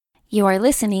You are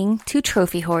listening to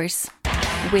Trophy Horse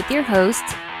with your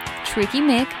hosts, Tricky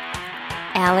Mick,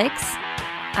 Alex,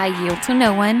 I Yield to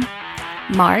No One,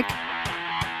 Mark,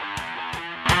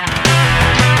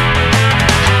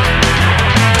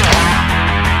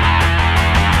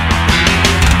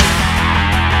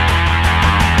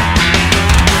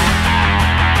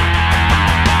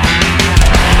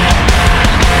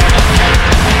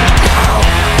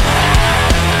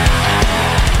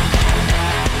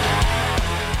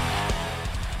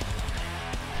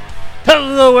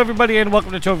 Hello, everybody, and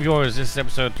welcome to Trophy Horse. This is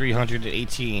episode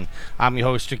 318. I'm your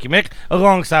host, Tricky Mick.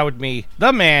 Alongside with me,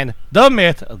 the man, the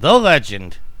myth, the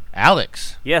legend,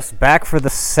 Alex. Yes, back for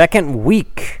the second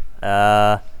week.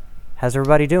 How's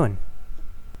everybody doing?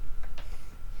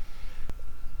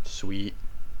 Sweet.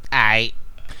 Aight.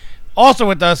 Also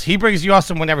with us, he brings you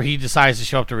awesome whenever he decides to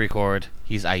show up to record.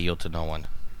 He's I Yield to No One.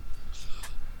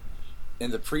 In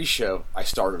the pre-show, I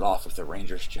started off with a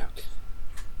Rangers joke.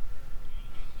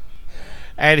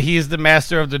 And he's the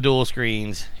master of the dual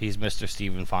screens. He's Mr.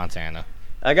 Steven Fontana.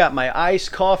 I got my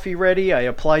iced coffee ready. I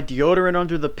applied deodorant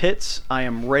under the pits. I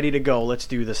am ready to go. Let's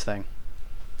do this thing.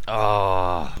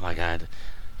 Oh, my God.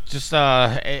 Just,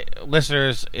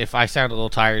 listeners, if I sound a little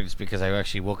tired, it's because I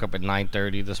actually woke up at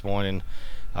 9:30 this morning.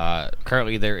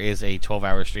 Currently, there is a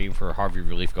 12-hour stream for Harvey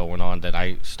Relief going on that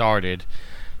I started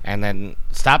and then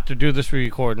stopped to do this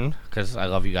recording because I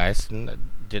love you guys and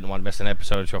didn't want to miss an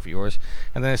episode of Trophy Yours.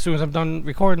 And then as soon as I'm done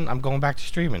recording, I'm going back to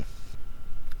streaming.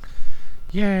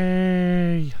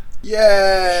 Yay!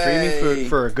 Yay! Streaming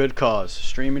for a good cause.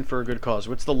 Streaming for a good cause.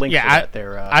 What's the link for that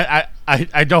there?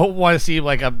 I don't want to seem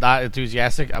like I'm not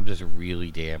enthusiastic. I'm just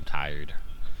really damn tired.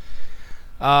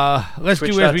 Let's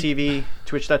Twitch.tv,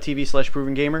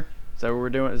 Twitch.tv/Proven Gamer. Is that what we're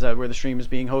doing? Is that where the stream is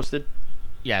being hosted?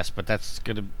 Yes, but it's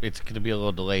gonna be a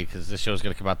little delayed because this show's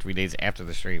gonna come out 3 days after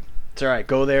the stream. It's alright.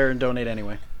 Go there and donate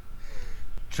anyway.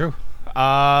 True.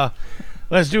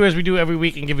 Let's do as we do every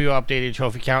week and give you an updated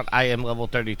trophy count. I am level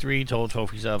 33, total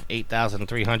trophies of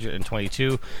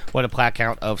 8,322. What a plat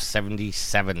count of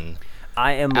 77.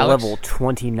 I am Alex? level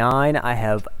 29. I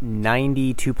have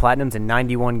 92 platinums in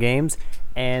 91 games,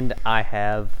 and I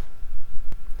have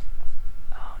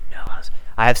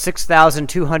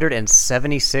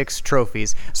 6,276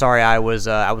 trophies. Sorry, I was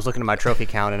looking at my trophy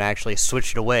count and actually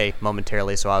switched it away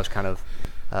momentarily, so I was kind of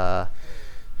I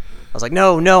was like,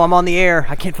 no, I'm on the air.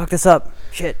 I can't fuck this up.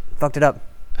 Shit, fucked it up.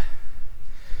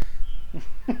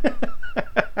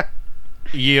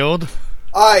 Yield.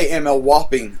 I am a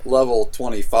whopping level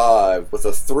 25 with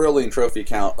a thrilling trophy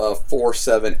count of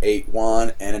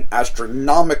 4781 and an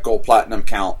astronomical platinum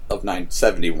count of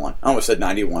 971. I almost said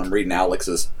 91. I'm reading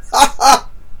Alex's.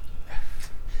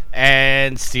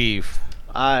 And Steve.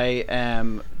 I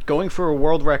am going for a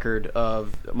world record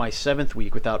of my 7th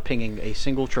week without pinging a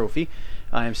single trophy.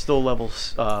 I am still level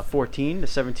 14 to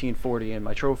 1740 in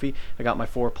my trophy. I got my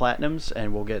 4 platinums,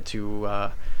 and we'll get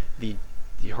to the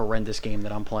horrendous game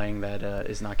that I'm playing that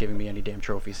is not giving me any damn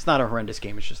trophies. It's not a horrendous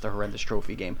game, it's just a horrendous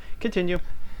trophy game. Continue.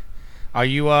 Are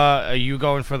you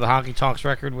going for the Honky Tonks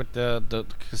record with the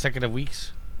consecutive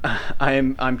weeks?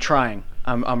 I'm trying.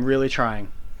 I'm really trying.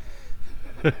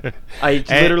 I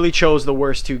literally chose the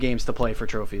worst 2 games to play for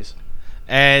trophies.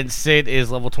 And Sid is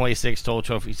level 26, total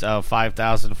trophies of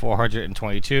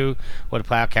 5,422, with a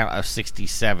plat count of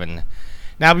 67.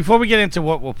 Now, before we get into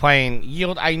what we're playing,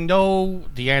 Yield, I know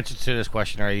the answer to this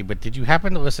question already, but did you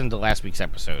happen to listen to last week's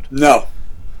episode? No.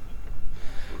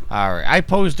 All right, I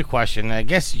posed the question. I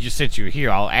guess just since you're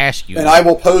here, I'll ask you. And I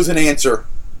will pose an answer.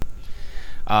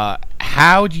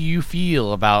 How do you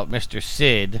feel about Mr.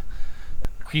 Sid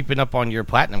creeping up on your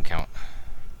platinum count?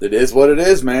 It is what it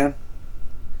is, man.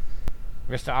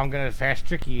 Mr. I'm going to fast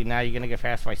trick you, now you're going to get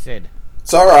fast by Sid.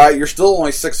 It's alright. You're still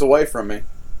only 6 away from me.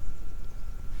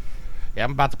 Yeah,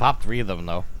 I'm about to pop 3 of them,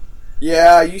 though.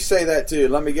 Yeah, you say that too.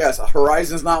 Let me guess.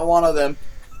 Horizon's not one of them.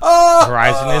 Oh!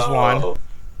 Horizon is one.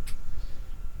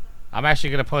 I'm actually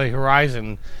going to play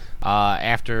Horizon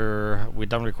after we're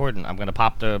done recording. I'm going to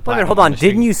pop the platinum. Wait, hold on.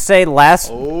 Didn't you say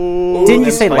last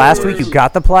week you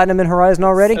got the platinum in Horizon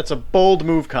already? That's a bold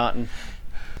move, Cotton.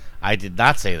 I did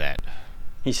not say that.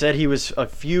 He said he was a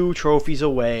few trophies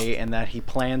away and that he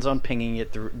plans on pinging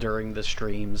it during the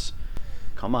streams.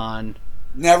 Come on.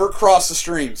 Never cross the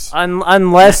streams.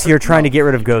 Unless you're trying to get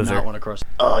rid of Gozer. Not want to cross.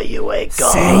 Oh, you a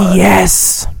god. Say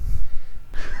yes.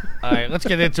 Alright, let's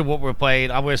get into what we're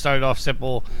playing. I'm going to start it off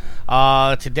simple.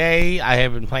 Today, I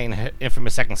have been playing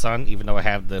Infamous Second Son, even though I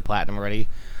have the platinum already,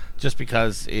 just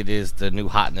because it is the new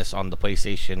hotness on the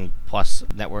PlayStation Plus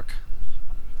network.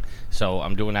 So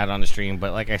I'm doing that on the stream.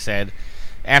 But like I said,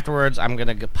 afterwards, I'm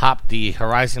going to pop the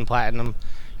Horizon Platinum,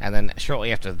 And then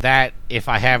shortly after that, if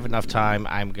I have enough time,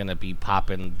 I'm going to be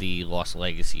popping the Lost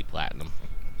Legacy Platinum.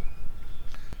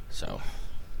 So,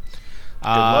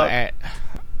 after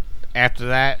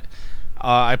that,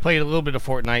 I played a little bit of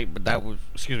Fortnite, but that was,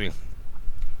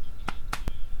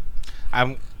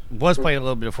 I was playing a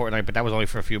little bit of Fortnite, but that was only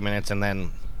for a few minutes, and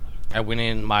then I went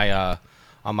in my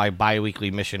on my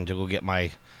bi-weekly mission to go get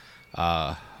my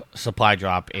supply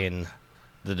drop in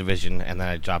the Division, and then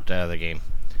I dropped out of the game.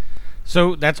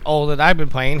 So that's all that I've been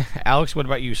playing. Alex, what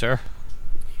about you, sir?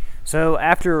 So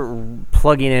after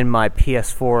plugging in my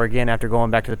PS4 again, after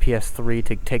going back to the PS3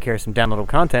 to take care of some downloadable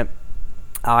content,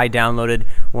 I downloaded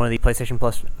one of the PlayStation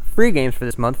Plus free games for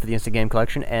this month for the Instant Game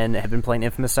Collection and have been playing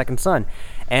Infamous Second Son.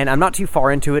 And I'm not too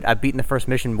far into it. I've beaten the first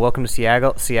mission, Welcome to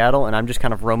Seattle, and I'm just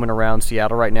kind of roaming around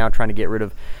Seattle right now trying to get rid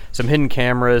of some hidden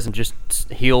cameras and just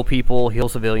heal people, heal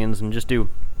civilians, and just do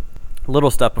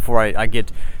little stuff before I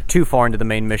get too far into the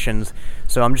main missions.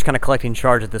 So I'm just kind of collecting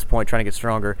charge at this point, trying to get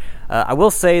stronger. I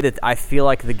will say that I feel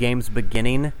like the game's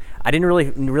beginning. I didn't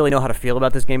really know how to feel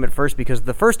about this game at first because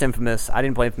the first Infamous, I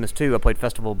didn't play Infamous 2. I played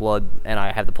Festival of Blood, and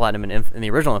I had the Platinum in the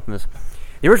original Infamous.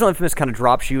 The original Infamous kind of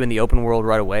drops you in the open world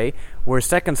right away, whereas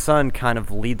Second Son kind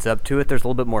of leads up to it. There's a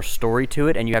little bit more story to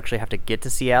it, and you actually have to get to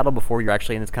Seattle before you're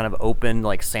actually in this kind of open,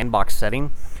 like, sandbox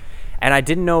setting. And I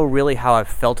didn't know really how I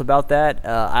felt about that.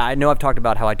 I know I've talked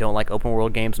about how I don't like open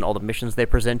world games and all the missions they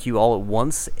present you all at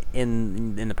once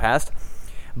in the past.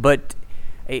 But,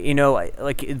 you know,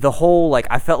 like the whole, like,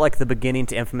 I felt like the beginning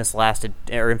to Infamous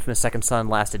Second Son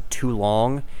lasted too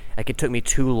long. Like, it took me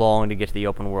too long to get to the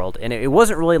open world. And it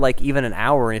wasn't really like even an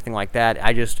hour or anything like that.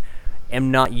 I just am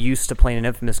not used to playing an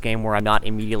Infamous game where I'm not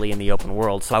immediately in the open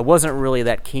world. So I wasn't really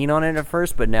that keen on it at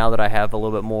first, but now that I have a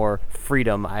little bit more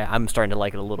freedom, I'm starting to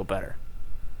like it a little better.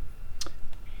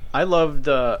 I loved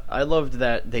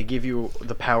that they give you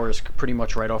the powers pretty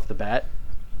much right off the bat.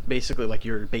 Basically, like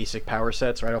your basic power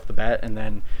sets right off the bat,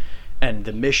 and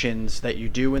the missions that you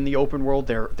do in the open world,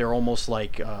 they're almost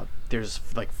like there's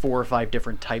like 4 or 5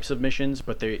 different types of missions,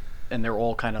 but they're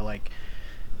all kind of like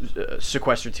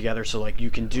sequestered together, so like you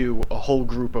can do a whole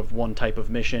group of one type of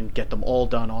mission, get them all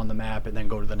done on the map, and then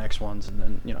go to the next ones, and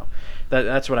then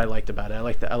that's what I liked about it.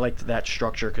 I liked that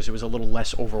structure because it was a little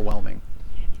less overwhelming.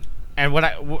 And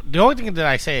the only thing that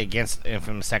I say against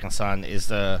Infamous Second Son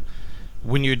is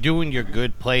when you're doing your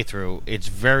good playthrough, it's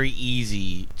very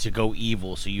easy to go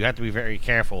evil, so you have to be very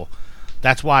careful.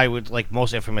 That's why with like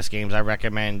most Infamous games, I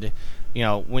recommend,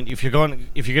 if you're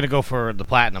gonna go for the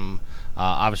Platinum.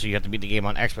 Obviously, you have to beat the game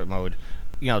on expert mode.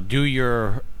 Do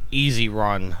your easy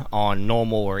run on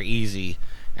normal or easy,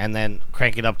 and then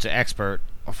crank it up to expert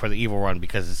for the evil run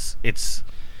because it's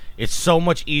so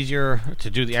much easier to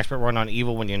do the expert run on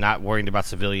evil when you're not worried about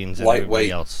civilians and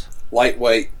everybody else.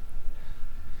 Lightweight.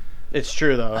 It's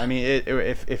true though. I mean,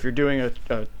 if you're doing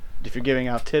if you're giving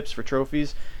out tips for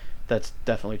trophies, that's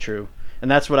definitely true, and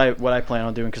that's what I plan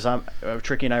on doing because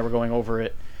Tricky and I were going over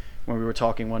it when we were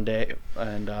talking one day,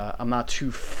 and I'm not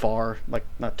too far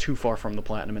from the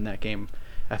Platinum in that game.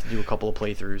 I have to do a couple of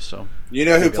playthroughs. So you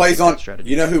know who plays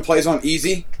on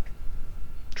easy?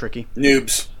 Tricky.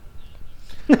 Noobs.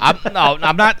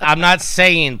 I'm not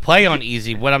saying play on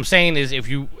easy. What I'm saying is if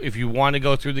you want to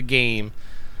go through the game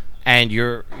and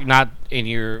you're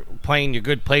playing your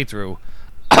good playthrough,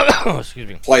 excuse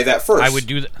me. Play that first. I would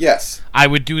do that. Yes. I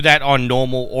would do that on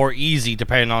normal or easy,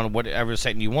 depending on whatever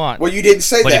setting you want. Well, you didn't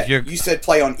say but that. You said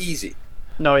play on easy.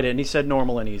 No, he didn't. He said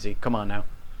normal and easy. Come on now.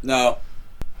 No.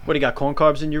 What do you got? Corn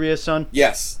carbs in urea, son?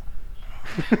 Yes.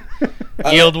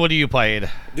 Yield. What are you playing?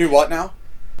 Do what now?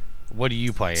 What are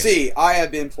you playing? See, I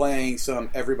have been playing some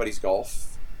Everybody's Golf.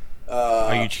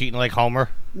 Are you cheating like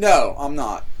Homer? No, I'm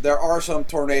not. There are some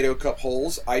Tornado Cup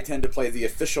holes. I tend to play the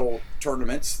official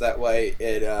tournaments. That way,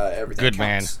 everything Good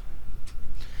counts.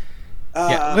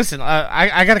 Man. Yeah, listen,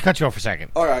 I got to cut you off for a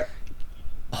second. All right.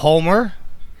 Homer,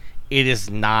 it is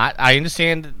not. I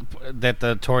understand that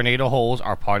the tornado holes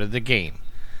are part of the game.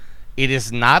 It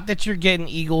is not that you're getting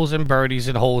eagles and birdies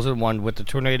and holes in one with the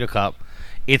Tornado Cup.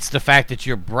 It's the fact that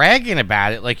you're bragging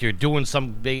about it like you're doing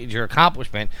some major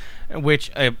accomplishment, in which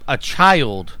a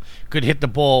child could hit the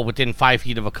ball within 5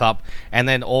 feet of a cup, and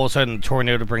then all of a sudden the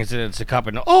tornado brings it into the cup,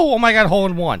 and oh my God, hole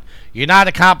in one! You're not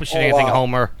accomplishing anything,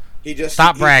 Homer.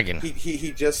 Stop bragging.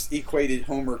 He just equated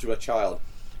Homer to a child.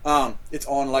 It's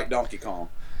on like Donkey Kong.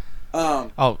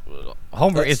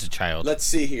 Homer is a child. Let's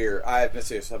see here. I've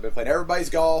been playing Everybody's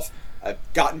Golf. I've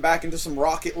gotten back into some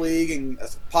Rocket League and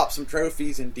popped some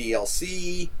trophies in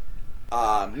DLC,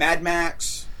 Mad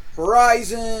Max,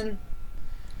 Horizon,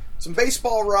 some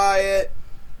Baseball Riot,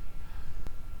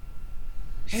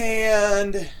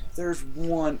 and There's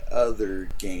one other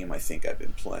game I think I've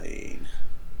been playing.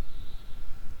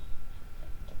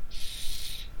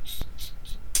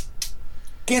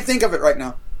 Can't think of it right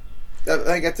now. I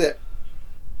think that's it.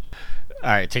 All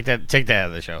right, take that out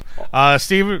of the show.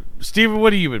 Steven,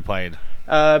 what have you been playing?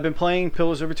 I've been playing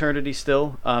Pillars of Eternity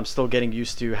still. I'm still getting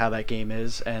used to how that game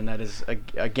is, and that is,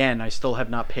 again, I still have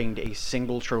not pinged a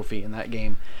single trophy in that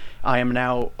game. I am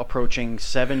now approaching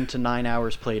 7 to 9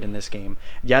 hours played in this game.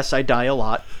 Yes, I die a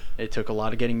lot. It took a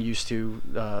lot of getting used to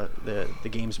the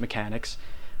game's mechanics.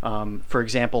 For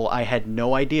example, I had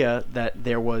no idea that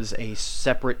there was a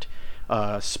separate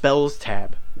spells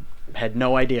tab. Had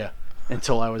no idea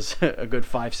until I was a good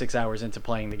 5-6 hours into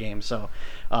playing the game. So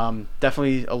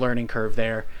definitely a learning curve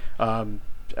there. I've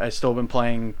still been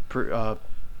playing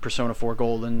Persona 4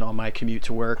 Golden on my commute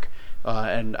to work,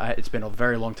 and it's been a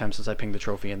very long time since I pinged the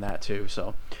trophy in that too.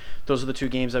 So those are the two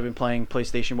games I've been playing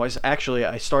PlayStation wise. Actually,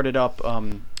 I started up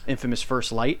Infamous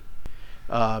First Light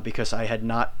because I had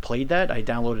not played that. I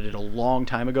downloaded it a long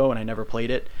time ago and I never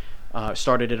played it.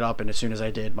 Started it up, and as soon as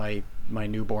I did, my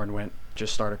newborn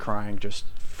started crying just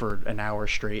for an hour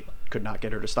straight. Could not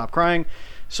get her to stop crying,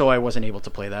 so I wasn't able to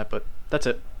play that, but that's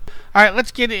it. All right,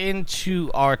 let's get into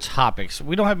our topics.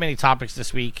 We don't have many topics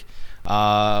this week,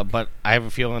 but I have a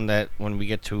feeling that when we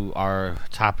get to our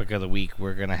topic of the week,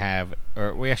 we're going to have,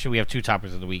 we have two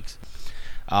topics of the weeks.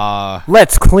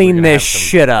 Let's clean this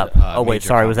shit up. Oh, wait,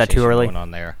 sorry, was that too early?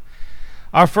 On there.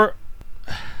 Our first...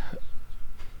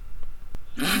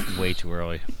 Way too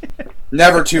early.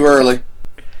 Never too early.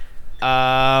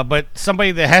 But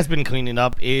somebody that has been cleaning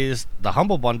up is the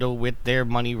Humble Bundle with their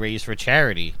money raised for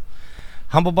charity.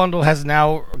 Humble Bundle has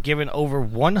now given over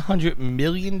 $100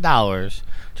 million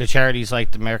to charities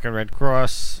like the American Red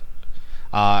Cross,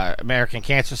 American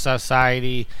Cancer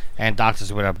Society, and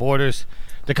Doctors Without Borders.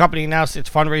 The company announced its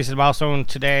fundraising milestone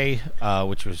today,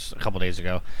 which was a couple days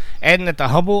ago, adding that the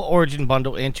Humble Origin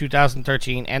Bundle in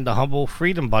 2013 and the Humble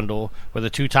Freedom Bundle were the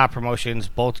two top promotions,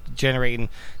 both generating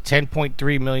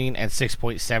 $10.3 million and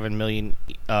 $6.7 million,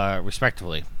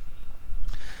 respectively.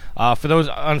 For those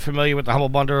unfamiliar with the Humble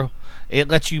Bundle, it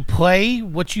lets you pay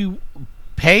what you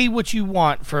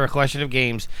want for a collection of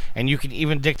games, and you can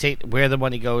even dictate where the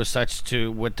money goes, such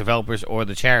to with developers or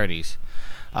the charities.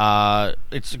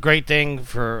 It's a great thing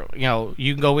for,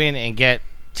 you can go in and get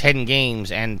 10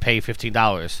 games and pay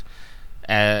 $15,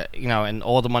 and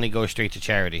all the money goes straight to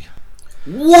charity.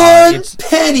 One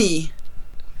penny!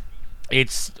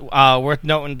 It's worth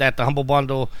noting that the Humble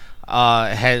Bundle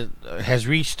has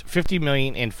reached 50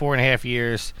 million in 4.5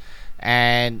 years,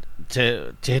 and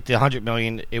to hit the 100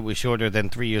 million, it was shorter than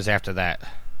 3 years after that.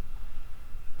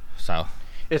 So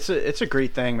it's a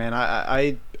great thing, man.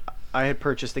 I had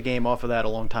purchased the game off of that a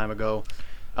long time ago,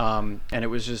 and it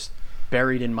was just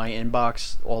buried in my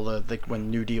inbox all the when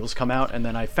new deals come out, and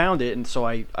then I found it, and so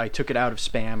I took it out of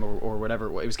spam or whatever.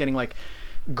 It was getting like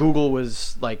Google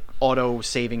was like auto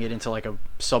saving it into like a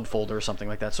subfolder or something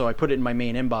like that. So I put it in my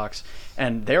main inbox,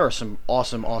 and there are some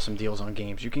awesome deals on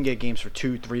games. You can get games for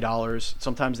 $2-3.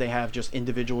 Sometimes they have just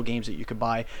individual games that you could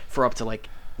buy for up to like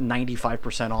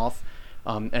 95% off,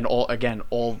 and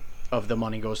all of the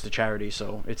money goes to charity,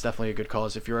 so it's definitely a good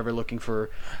cause. If you're ever looking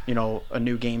for, a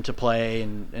new game to play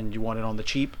and you want it on the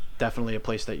cheap, definitely a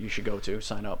place that you should go to,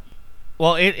 sign up.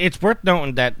 Well, it's worth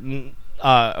noting that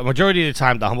a majority of the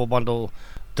time the Humble Bundle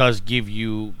does give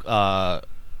you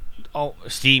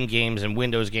Steam games and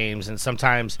Windows games, and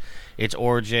sometimes it's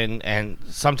Origin, and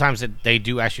sometimes they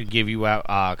do actually give you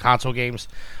out console games.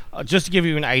 Just to give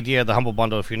you an idea of the Humble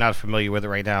Bundle, if you're not familiar with it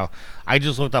right now, I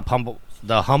just looked up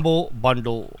the Humble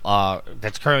Bundle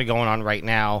that's currently going on right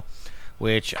now,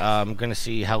 which I'm going to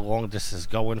see how long this is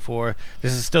going for.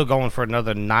 This is still going for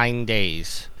another 9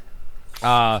 days.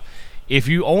 If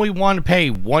you only want to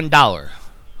pay $1,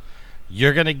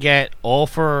 you're going to get all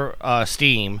for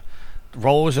Steam,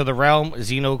 Rollers of the Realm,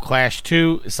 Xenoclash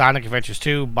 2, Sonic Adventures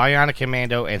 2, Bionic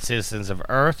Commando, and Citizens of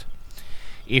Earth.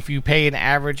 If you pay an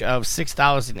average of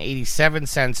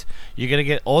 $6.87, you're going to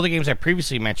get all the games I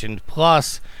previously mentioned,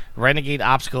 plus Renegade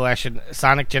Ops Collection,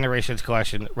 Sonic Generations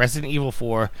Collection, Resident Evil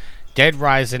 4, Dead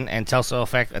Rising, and Telltale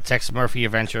Effect: A Tex Murphy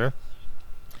Adventure.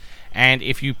 And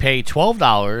if you pay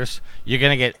 $12, you're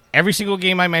going to get every single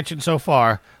game I mentioned so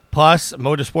far, plus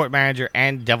Motorsport Manager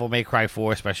and Devil May Cry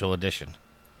 4 Special Edition.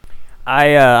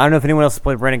 I don't know if anyone else has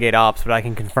played Renegade Ops, but I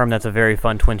can confirm that's a very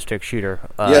fun twin-stick shooter.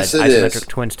 Yes, it isometric is.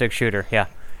 Twin-stick shooter, yeah.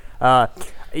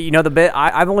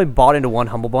 I've only bought into one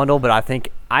Humble Bundle, but I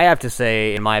think I have to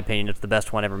say, in my opinion, it's the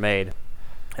best one ever made.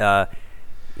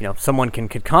 Someone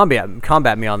could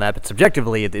combat me on that, but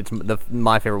subjectively, it's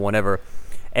my favorite one ever.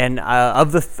 And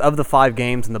of the 5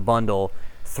 games in the bundle,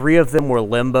 3 of them were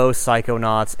Limbo,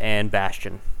 Psychonauts, and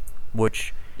Bastion,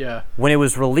 which Yeah. when it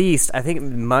was released, I think it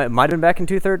might have been back in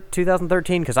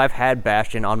 2013, because I've had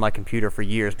Bastion on my computer for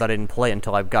years, but I didn't play it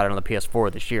until I got it on the PS4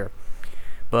 this year.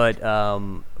 But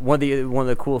one of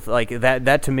the cool like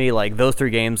that to me, like those 3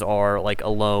 games are like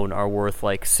alone are worth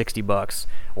like $60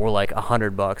 or like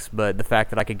 $100. But the fact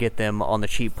that I could get them on the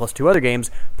cheap plus 2 other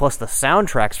games plus the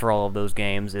soundtracks for all of those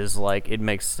games is like it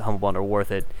makes Humble Bundle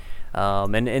worth it.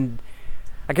 And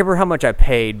I can't remember how much I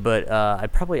paid, but I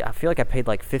feel like I paid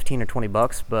like $15 or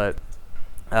 $20. But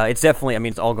it's definitely, I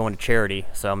mean, it's all going to charity,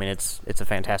 so I mean it's a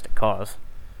fantastic cause.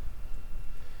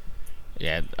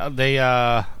 Yeah,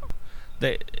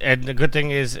 and the good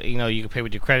thing is, you know, you can pay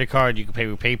with your credit card, you can pay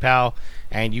with PayPal,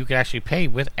 and you can actually pay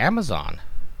with Amazon.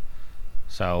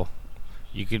 So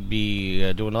you could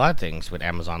be doing a lot of things with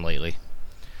Amazon lately.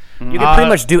 You can pretty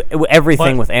much do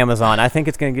everything but- with Amazon. I think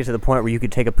it's going to get to the point where you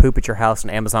could take a poop at your house and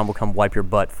Amazon will come wipe your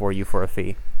butt for you for a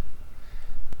fee.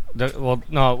 They won't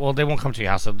come to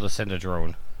your house. They'll send a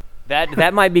drone.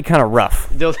 That might be kind of rough.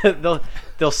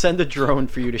 They'll send a drone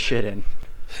for you to shit in.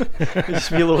 It'll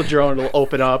just be a little drone. It'll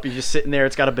open up. You're just sitting there.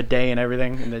 It's got a bidet and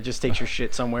everything, and it just takes your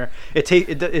shit somewhere. It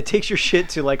takes your shit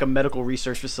to like a medical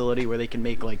research facility where they can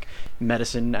make like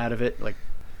medicine out of it. Like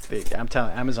I'm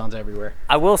telling, Amazon's everywhere.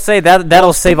 I will say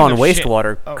that'll save on speaking of shit-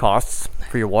 wastewater costs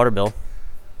for your water bill.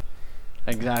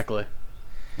 Exactly.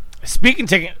 Speaking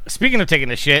of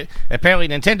taking a shit, apparently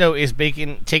Nintendo is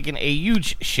taking a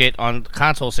huge shit on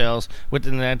console sales with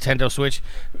the Nintendo Switch.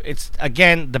 It's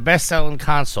again the best-selling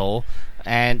console,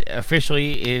 and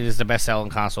officially it is the best-selling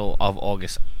console of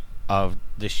August of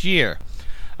this year.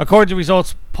 According to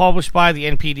results published by the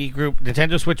NPD Group,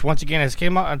 Nintendo Switch once again has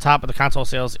came out on top of the console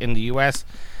sales in the U.S.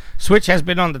 Switch has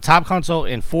been on the top console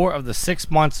in 4 of the 6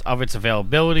 months of its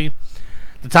availability.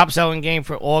 The top-selling game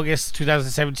for August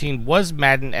 2017 was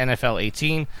Madden NFL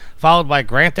 18, followed by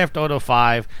Grand Theft Auto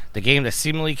 5, the game that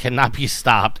seemingly cannot be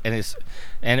stopped,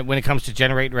 and when it comes to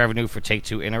generating revenue for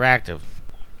Take-Two Interactive.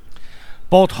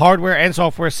 Both hardware and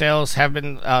software sales have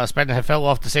fell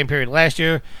off the same period last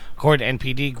year. According to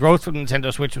NPD, growth from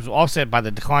Nintendo Switch was offset by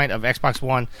the decline of Xbox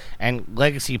One and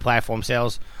legacy platform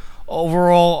sales.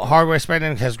 Overall, hardware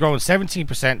spending has grown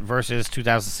 17% versus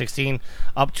 2016,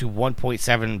 up to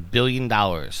 $1.7 billion.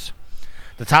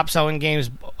 The top-selling games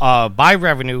by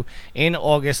revenue in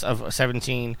August of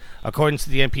 17, according to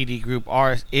the NPD Group,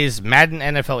 is Madden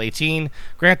NFL 18,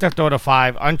 Grand Theft Auto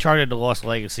 5, Uncharted: The Lost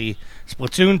Legacy,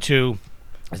 Splatoon 2,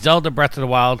 Zelda Breath of the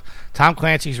Wild, Tom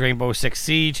Clancy's Rainbow Six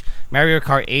Siege, Mario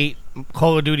Kart 8,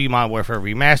 Call of Duty Modern Warfare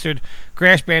Remastered,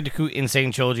 Crash Bandicoot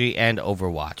Insane Trilogy, and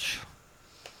Overwatch.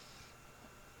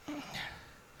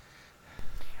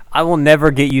 I will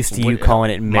never get used to you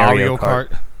calling it Mario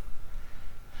Kart.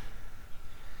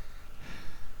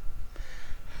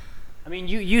 I mean,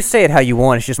 you say it how you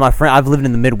want. It's just my friend. I've lived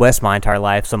in the Midwest my entire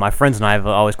life, so my friends and I have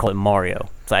always called it Mario.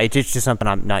 So it's just something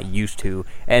I'm not used to.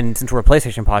 And since we're a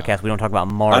PlayStation podcast, we don't talk about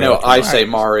Mario. I know. I say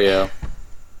Mario.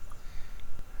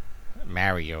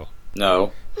 Mario.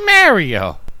 No.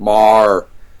 Mario.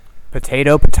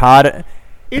 Potato, It's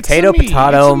potato, a me.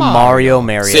 potato, It's a Mario,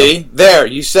 Mario. See? There.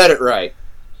 You said it right.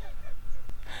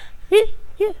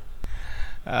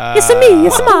 It's a me.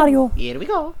 It's a Mario. Here we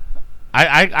go.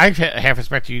 I half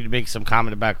expect you to make some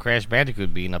comment about Crash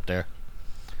Bandicoot being up there.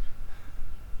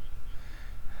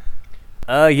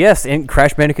 Yes,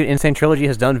 Crash Bandicoot Insane Trilogy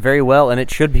has done very well, and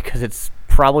it should because it's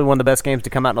probably one of the best games to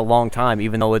come out in a long time,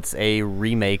 even though it's a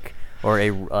remake or a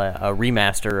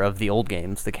remaster of the old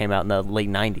games that came out in the late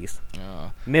 90s.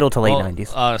 Middle to late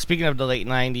 90s. Speaking of the late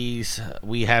 90s,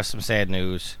 we have some sad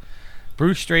news.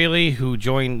 Bruce Straley, who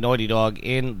joined Naughty Dog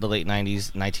in the late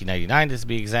 90s, 1999 to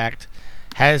be exact,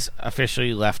 has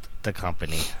officially left the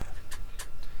company.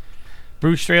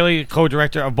 Bruce Straley,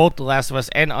 co-director of both The Last of Us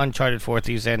and Uncharted 4: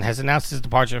 Thieves' End, has announced his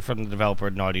departure from the developer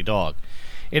Naughty Dog.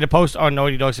 In a post on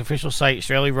Naughty Dog's official site,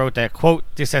 Straley wrote that, quote,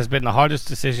 "This has been the hardest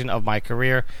decision of my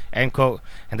career," end quote,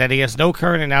 and that he has no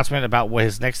current announcement about what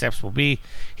his next steps will be.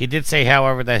 He did say,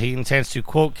 however, that he intends to,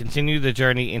 quote, "continue the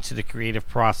journey into the creative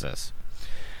process."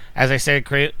 As I said,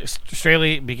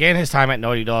 Straley began his time at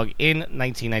Naughty Dog in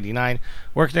 1999,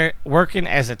 working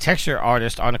as a texture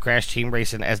artist on the Crash Team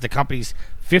Racing as the company's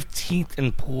 15th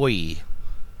employee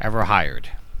ever hired.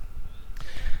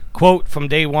 Quote, "From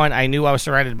day one, I knew I was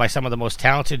surrounded by some of the most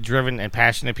talented, driven, and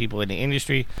passionate people in the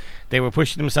industry. They were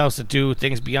pushing themselves to do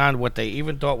things beyond what they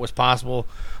even thought was possible,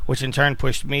 which in turn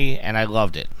pushed me, and I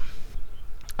loved it."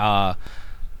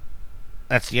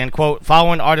 That's the end quote.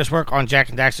 Following artist work on Jak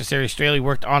and Daxter series, Straley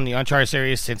worked on the Uncharted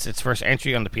series since its first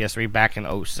entry on the PS3 back in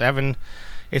 2007.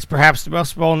 It's perhaps the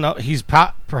best well known. He's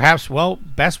perhaps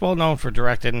best well known for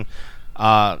directing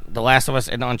The Last of Us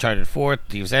and Uncharted 4,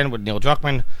 Thieves End with Neil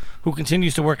Druckmann, who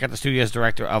continues to work at the studio as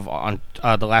director of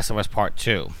The Last of Us Part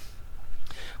 2.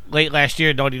 Late last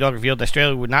year, Naughty Dog revealed that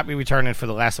Straley would not be returning for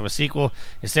The Last of Us sequel,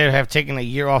 instead of have taken a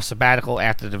year off sabbatical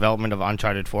after the development of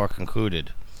Uncharted 4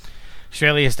 concluded.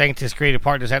 Straley has thanked his creative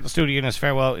partners at the studio in his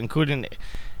farewell, including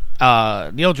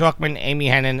Neil Druckmann, Amy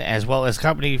Hennon, as well as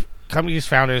company's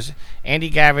founders Andy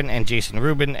Gavin and Jason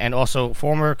Rubin, and also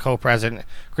former co-president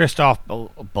Christoph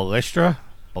Balastra.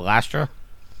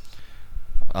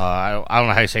 I don't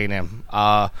know how you say your name.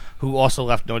 Who also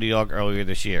left Naughty Dog earlier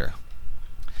this year.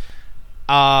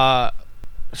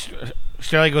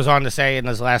 Straley goes on to say in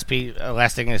his last thing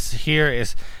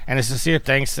is and a sincere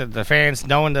thanks to the fans,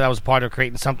 knowing that I was part of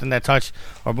creating something that touched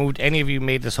or moved any of you,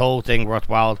 made this whole thing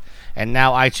worthwhile, and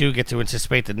now I too get to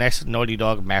anticipate the next Naughty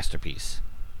Dog masterpiece.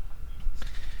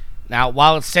 Now,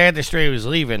 while it's sad that Straley was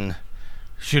leaving,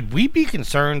 should we be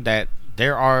concerned that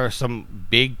there are some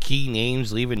big key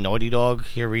names leaving Naughty Dog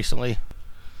here recently?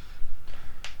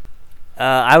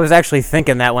 I was actually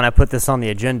thinking that when I put this on the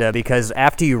agenda, because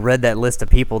after you read that list of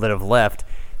people that have left,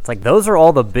 it's like those are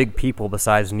all the big people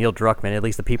besides Neil Druckmann, at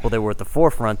least the people that were at the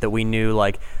forefront that we knew,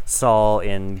 like saw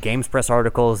in Games Press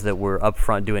articles, that were up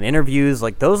front doing interviews.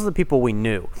 Like those are the people we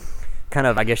knew. Kind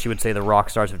of, I guess you would say, the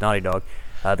rock stars of Naughty Dog.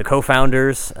 The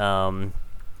co-founders.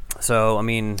 So, I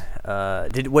mean,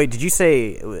 did you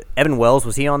say Evan Wells,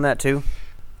 was he on that too?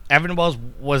 Evan Wells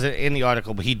wasn't in the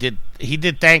article, but he did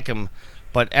thank him.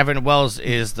 But Evan Wells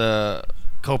is the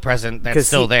co-president that's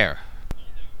still there.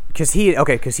 Because he and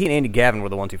Andy Gavin were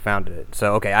the ones who founded it.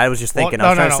 So, okay, I was just thinking,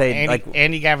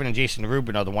 Andy Gavin and Jason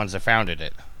Rubin are the ones that founded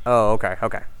it. Oh, okay.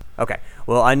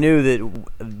 Well, I knew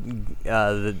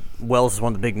that Wells is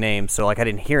one of the big names, so like I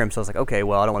didn't hear him, so I was like, okay,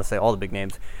 well, I don't want to say all the big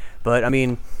names. But, I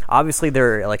mean, obviously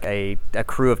they're like a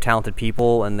crew of talented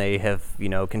people, and they have,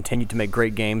 continued to make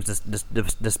great games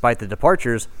despite the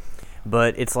departures.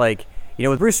 But it's like,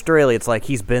 with Bruce Straley, it's like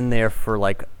he's been there for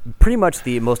like pretty much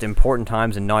the most important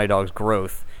times in Naughty Dog's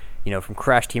growth. From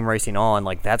Crash Team Racing on,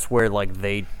 like that's where like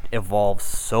they evolved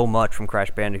so much from Crash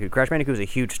Bandicoot. Crash Bandicoot was a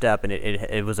huge step, and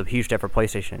it was a huge step for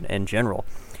PlayStation in general.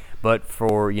 But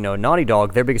for Naughty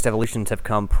Dog, their biggest evolutions have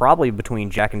come probably between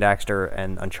Jak and Daxter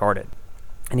and Uncharted,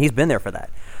 and he's been there for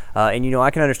that. And I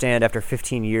can understand after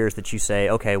 15 years that you say,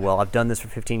 okay, well, I've done this for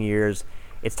 15 years.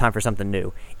 It's time for something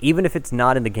new. Even if it's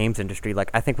not in the games industry,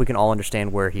 like I think we can all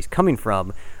understand where he's coming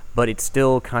from, but it's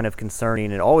still kind of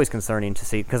concerning and always concerning to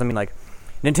see, because I mean, like,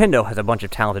 Nintendo has a bunch of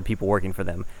talented people working for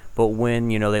them, but when,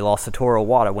 they lost Satoru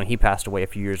Iwata when he passed away a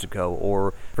few years ago,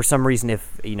 or for some reason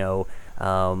if, Shigeru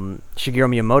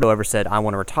Miyamoto ever said, I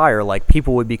want to retire, like,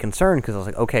 people would be concerned, because I was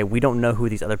like, okay, we don't know who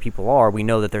these other people are. We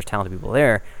know that there's talented people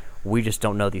there. We just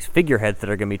don't know these figureheads that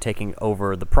are going to be taking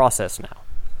over the process now.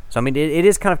 So, I mean, it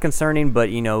is kind of concerning, but,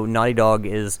 Naughty Dog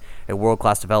is a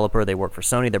world-class developer. They work for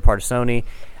Sony. They're part of Sony.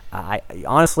 I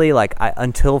honestly,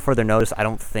 until further notice, I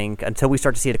don't think, until we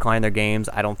start to see a decline in their games,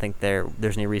 I don't think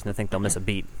there's any reason to think they'll miss a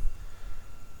beat.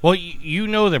 Well,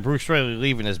 that Bruce Straley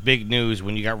leaving is big news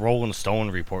when you got Rolling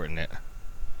Stone reporting it.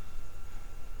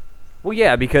 Well,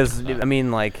 yeah, because, I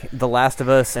mean, like, The Last of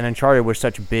Us and Uncharted were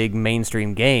such big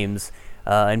mainstream games,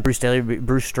 and Bruce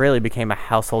Straley became a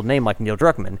household name like Neil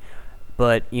Druckmann.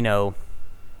 But, a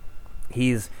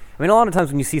lot of times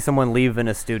when you see someone leave in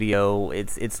a studio,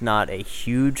 it's not a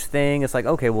huge thing. It's like,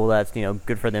 okay, well, that's,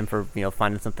 good for them for,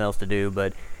 finding something else to do.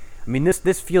 But, I mean,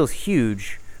 this feels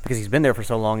huge because he's been there for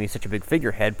so long and he's such a big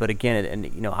figurehead. But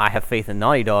again, I have faith in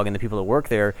Naughty Dog and the people that work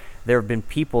there. There have been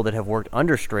people that have worked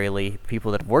under Straley,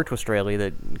 people that have worked with Straley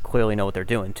that clearly know what they're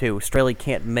doing, too. Straley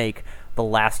can't make The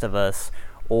Last of Us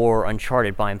or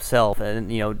Uncharted by himself.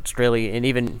 And, Straley, and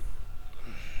even...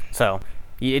 So,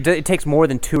 it takes more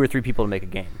than 2 or 3 people to make a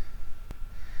game.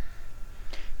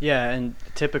 Yeah, and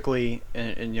typically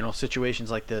in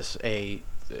situations like this,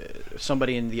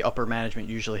 somebody in the upper management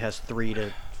usually has 3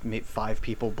 to 5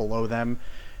 people below them,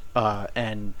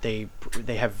 and they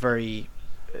have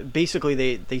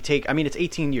basically they take. I mean, it's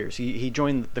 18 years. He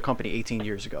joined the company 18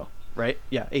 years ago, right?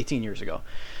 Yeah, 18 years ago.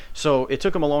 So it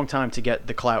took him a long time to get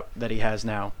the clout that he has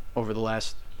now over the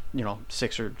last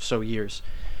 6 or so years.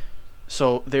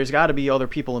 So there's got to be other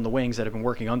people in the wings that have been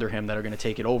working under him that are going to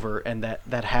take it over, and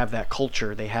that have that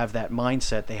culture, they have that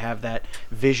mindset, they have that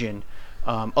vision.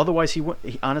 Otherwise,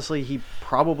 he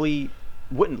probably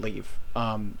wouldn't leave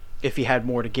if he had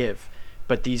more to give.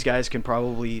 But these guys can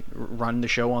probably run the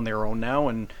show on their own now,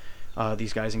 and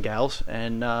these guys and gals.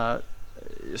 And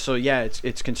so yeah,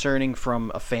 it's concerning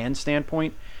from a fan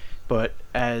standpoint, but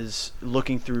as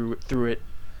looking through it.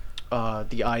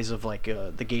 The eyes of like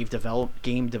the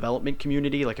game development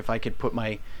community. Like if I could put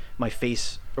my my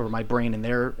face or my brain in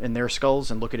their skulls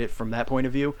and look at it from that point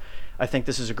of view, I think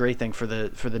this is a great thing for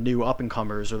the new up and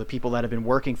comers or the people that have been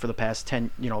working for the past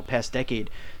past decade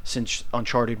since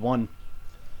Uncharted 1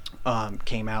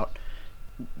 came out.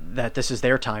 That this is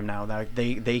their time now. That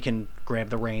they can grab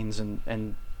the reins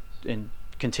and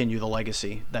continue the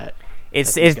legacy that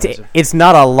it's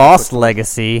not a lost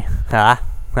legacy.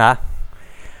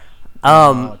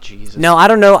 Oh, Jesus. No, I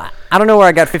don't know. I don't know where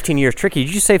I got 15 years. Tricky,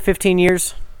 did you say 15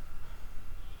 years?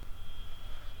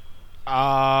 He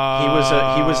was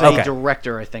a Okay.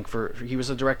 director, I think. He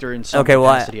was a director in some Okay,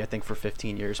 well, capacity, I think, for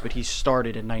 15 years. But he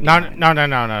started in '99.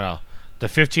 No. The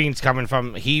 15's coming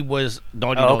from he was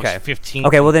Naughty Dog's Okay. 15.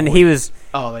 Okay, well then he was.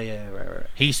 Oh yeah, right.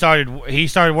 He started working.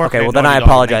 Okay, well at then Naughty I Dog in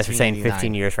apologize for saying 1989.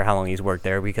 15 years for how long he's worked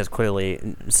there, because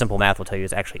clearly simple math will tell you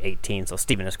it's actually 18. So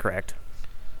Steven is correct.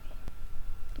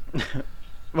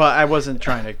 Well, I wasn't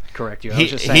trying to correct you. I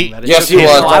was just He- saying that. It Yes, took he him-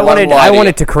 was. I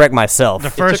wanted to correct myself. The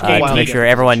first took a game while to to make get sure the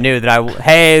everyone position. knew that I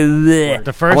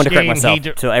The first I wanted to correct game myself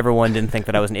he so everyone didn't think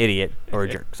that I was an idiot or a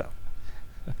jerk. So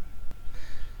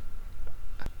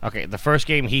Okay, the first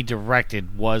game he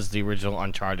directed was the original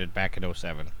Uncharted back in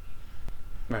 07.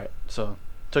 Right. So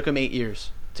took him 8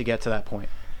 years to get to that point.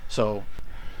 So,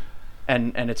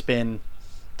 and it's been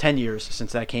 10 years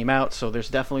since that came out. So there's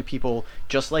definitely people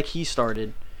just like he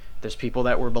started. There's people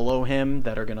that were below him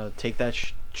that are gonna take that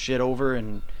shit over,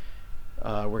 and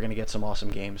we're gonna get some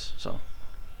awesome games. So.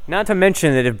 not to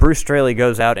mention that if Bruce Straley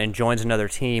goes out and joins another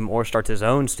team or starts his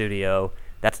own studio,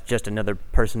 that's just another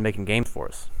person making games for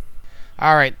us.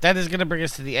 All right, that is going to bring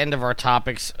us to the end of our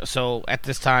topics. So at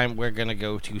this time, we're going to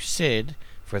go to Sid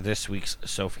for this week's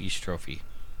Sophie's Trophy.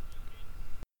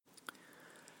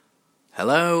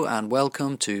 Hello and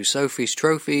welcome to Sophie's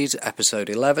Trophies, episode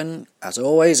 11. As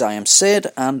always, I am Sid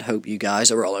and hope you guys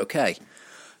are all okay.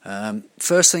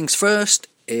 First things first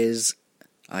is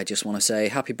I just want to say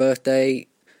happy birthday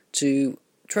to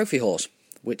Trophy Horse,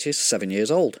 which is 7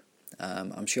 years old.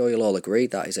 I'm sure you'll all agree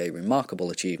that is a remarkable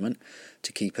achievement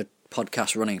to keep a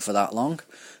podcast running for that long.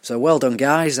 So well done,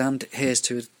 guys, and here's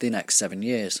to the next 7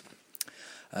 years.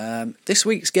 This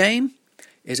week's game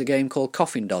is a game called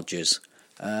Coffin Dodgers.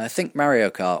 Think Mario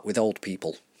Kart with old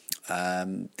people.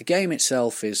 The game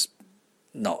itself is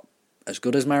not as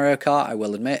good as Mario Kart, I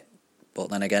will admit, but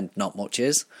then again, not much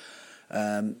is.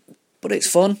 But it's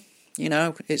fun,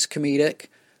 it's comedic.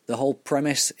 The whole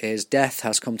premise is Death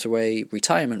has come to a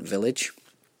retirement village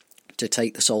to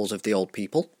take the souls of the old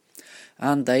people,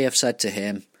 and they have said to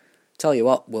him, tell you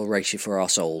what, we'll race you for our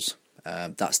souls.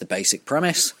 That's the basic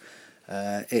premise.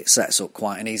 It sets up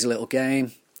quite an easy little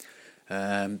game.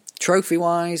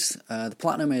 Trophy-wise, the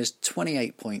Platinum is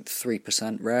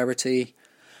 28.3% rarity,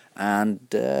 and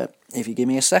if you give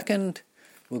me a second,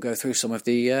 we'll go through some of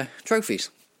the trophies.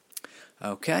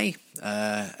 Okay,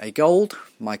 a gold,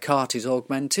 my cart is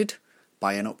augmented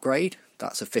by an upgrade,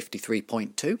 that's a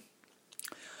 53.2.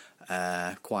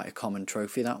 Quite a common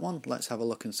trophy, that one. Let's have a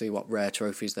look and see what rare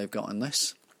trophies they've got in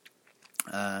this.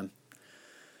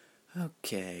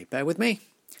 Okay, bear with me.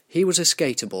 He was a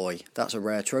skater boy. That's a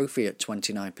rare trophy at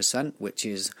 29%, which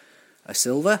is a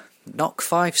silver. Knock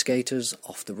 5 skaters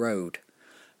off the road.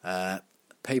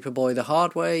 Paperboy the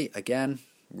hard way, again,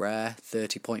 rare,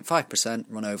 30.5%,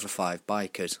 run over 5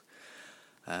 bikers.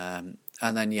 And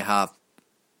then you have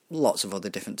lots of other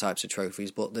different types of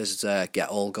trophies, but there's get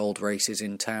all gold races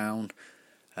in town,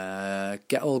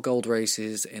 get all gold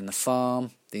races in the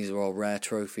farm. These are all rare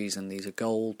trophies and these are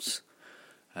golds.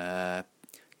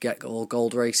 Get all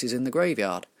gold races in the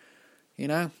graveyard.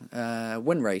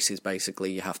 Win races,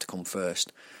 basically, you have to come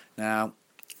first. Now,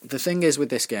 the thing is with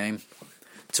this game,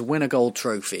 to win a gold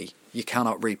trophy, you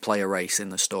cannot replay a race in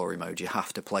the story mode. You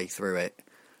have to play through it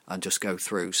and just go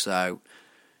through. So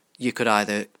you could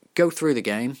either go through the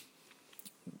game,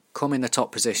 come in the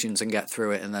top positions and get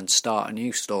through it, and then start a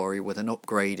new story with an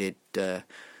upgraded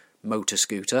motor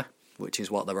scooter, which is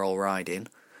what they're all riding,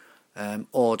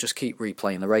 or just keep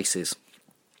replaying the races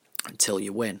until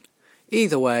you win.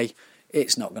 Either way,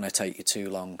 it's not going to take you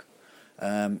too long.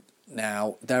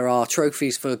 Now, there are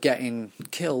trophies for getting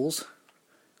kills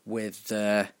with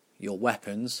your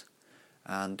weapons,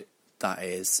 and that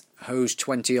is hose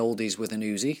 20 oldies with an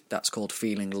Uzi, that's called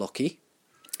Feeling Lucky.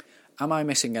 Am I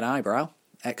missing an eyebrow?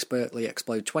 Expertly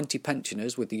explode 20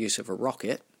 pensioners with the use of a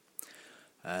rocket,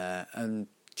 and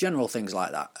general things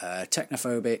like that.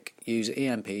 Technophobic, use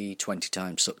EMP 20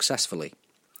 times successfully.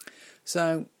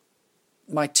 So,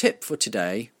 my tip for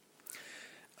today,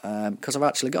 because I've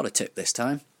actually got a tip this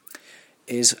time,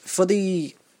 is for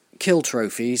the kill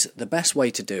trophies, the best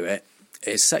way to do it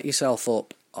is set yourself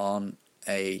up on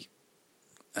a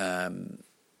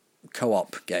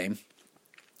co-op game.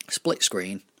 split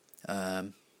screen,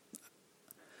 and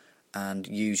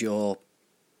use your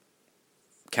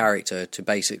character to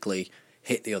basically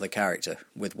hit the other character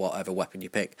with whatever weapon you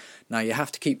pick. Now you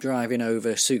have to keep driving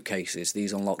over suitcases.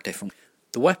 These unlock different.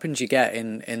 The weapons you get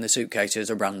in the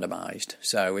suitcases are randomised,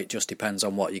 so it just depends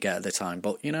on what you get at the time.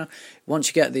 But, once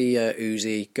you get the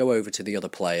Uzi, go over to the other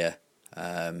player,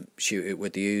 shoot it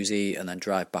with the Uzi, and then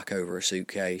drive back over a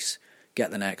suitcase,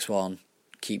 get the next one,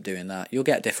 keep doing that. You'll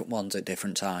get different ones at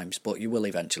different times, but you will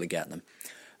eventually get them.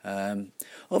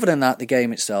 Other than that, the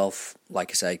game itself,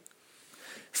 like I say,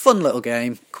 fun little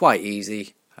game, quite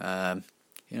easy. Won't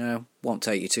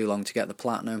take you too long to get the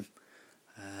platinum.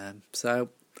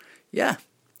 Yeah,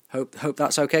 hope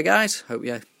that's okay, guys. Hope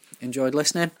you enjoyed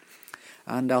listening,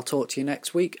 and I'll talk to you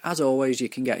next week. As always, you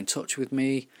can get in touch with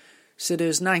me,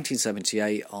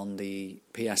 Sidders1978 on the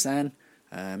PSN,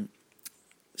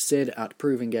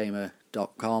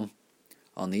 sid@provinggamer.com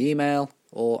on the email,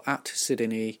 or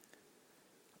 @Sidney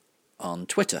on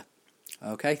Twitter.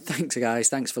 Okay, thanks guys,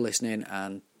 thanks for listening,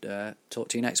 and talk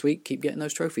to you next week. Keep getting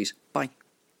those trophies. Bye.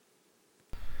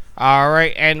 All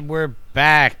right, and we're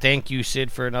back. Thank you, Sid,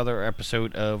 for another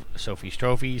episode of Sophie's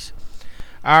Trophies.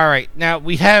 All right, now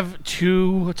we have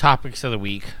 2 topics of the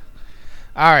week.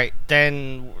 All right,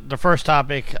 then the first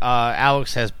topic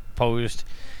Alex has posed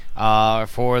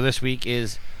for this week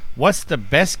is, what's the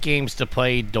best games to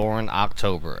play during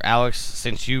October? Alex,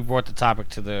 since you brought the topic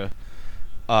to the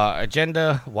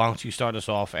agenda, why don't you start us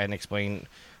off and explain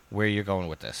where you're going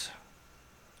with this?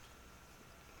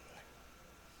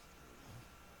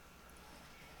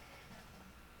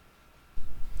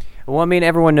 Well, I mean,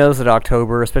 everyone knows that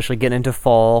October, especially getting into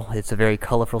fall, it's a very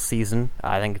colorful season.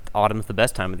 I think autumn's the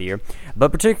best time of the year.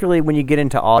 But particularly when you get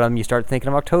into autumn, you start thinking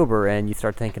of October, and you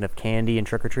start thinking of candy and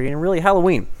trick-or-treating, and really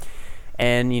Halloween.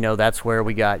 And, that's where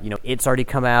we got, It's already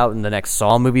come out, and the next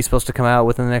Saw movie's supposed to come out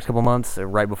within the next couple months,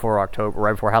 right before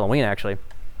Halloween, actually.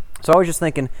 So I was just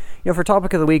thinking, for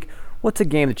topic of the week, what's a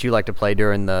game that you like to play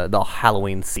during the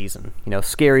Halloween season?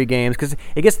 Scary games, because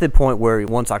it gets to the point where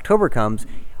once October comes,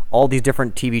 all these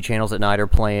different TV channels at night are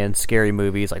playing scary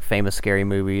movies, like famous scary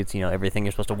movies, everything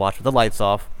you're supposed to watch with the lights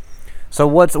off. So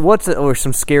what's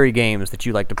some scary games that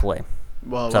you like to play?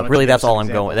 Well, so really that's all I'm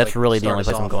going. That's really the only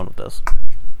place I'm going with this.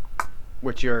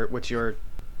 What's your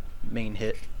main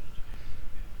hit?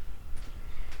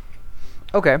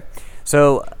 Okay.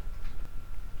 So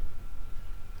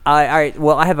I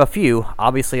have a few.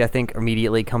 Obviously, I think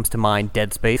immediately comes to mind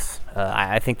Dead Space.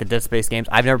 I think the Dead Space games.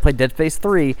 I've never played Dead Space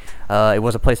 3. It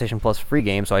was a PlayStation Plus free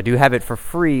game, so I do have it for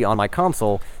free on my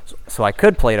console, so I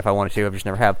could play it if I wanted to. I just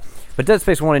never have. But Dead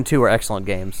Space 1 and 2 are excellent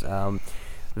games.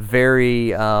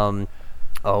 Very,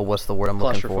 what's the word I'm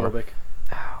looking for? Claustrophobic.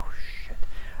 Oh, shit.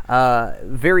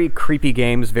 Very creepy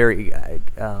games, very...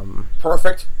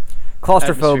 Perfect.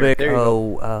 Claustrophobic.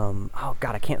 Oh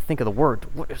God, I can't think of the word.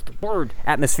 What is the word?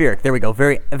 Atmospheric. There we go.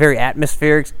 Very, very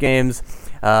atmospheric games.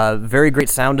 Very great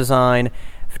sound design.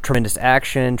 Tremendous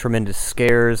action. Tremendous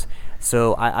scares.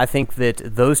 So I think that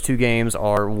those 2 games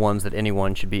are ones that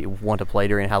anyone should want to play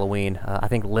during Halloween. I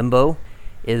think Limbo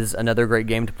is another great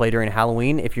game to play during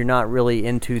Halloween. If you're not really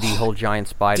into the whole giant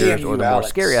spiders or the more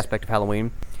scary aspect of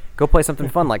Halloween, go play something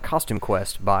fun like Costume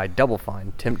Quest by Double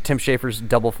Fine. Tim Schafer's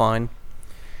Double Fine.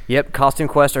 Yep, Costume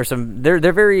Quest are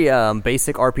they're very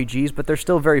basic RPGs, but they're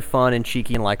still very fun and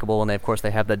cheeky and likable, and of course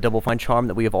they have that Double Fine charm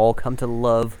that we have all come to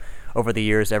love over the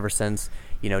years, ever since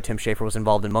Tim Schafer was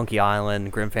involved in Monkey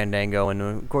Island, Grim Fandango, and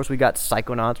of course we got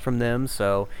Psychonauts from them.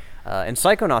 So, and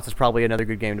Psychonauts is probably another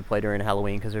good game to play during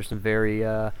Halloween, because there's some very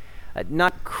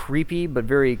not creepy, but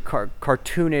very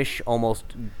cartoonish, almost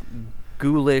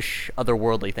ghoulish,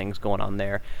 otherworldly things going on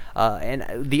there.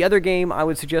 And the other game I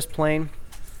would suggest playing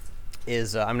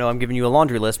is, I know I'm giving you a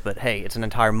laundry list, but hey, it's an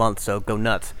entire month, so go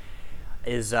nuts,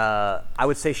 is, I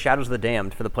would say Shadows of the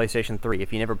Damned for the PlayStation 3.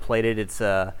 If you never played it, it's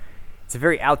a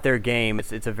very out there game.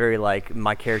 It's a very, like,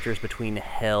 my character's between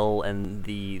hell and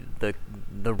the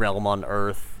realm on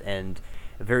Earth, and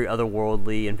very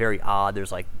otherworldly and very odd.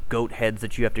 There's, like, goat heads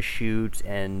that you have to shoot,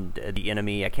 and the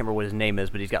enemy, I can't remember what his name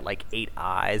is, but he's got, like, 8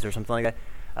 eyes or something like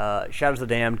that. Shadows of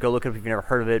the Damned, go look it up if you've never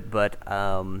heard of it, but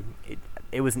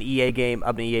it was an EA game,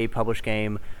 an EA published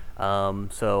game,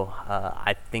 so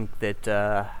I think that,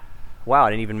 wow, I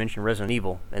didn't even mention Resident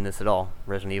Evil in this at all.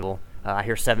 Resident Evil, I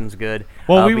hear 7's good.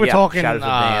 Well, we were talking Shadows of the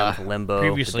Damned, Limbo,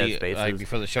 previously, Dead Spaces,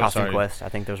 before the show Costume started. Quest. I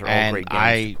think those are all great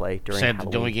games to play during Halloween.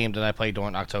 Halloween. The only game that I play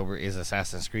during October is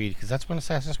Assassin's Creed, because that's when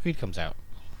Assassin's Creed comes out,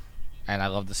 and I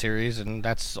love the series, and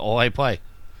that's all I play.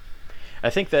 I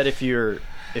think that if you're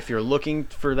looking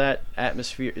for that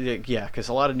atmosphere, yeah, because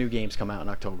a lot of new games come out in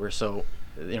October, so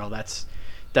that's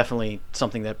definitely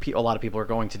something that a lot of people are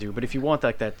going to do. But if you want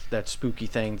like that spooky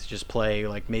thing to just play,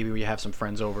 like maybe we have some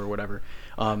friends over or whatever,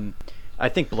 I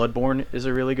think Bloodborne is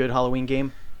a really good Halloween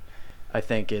game. I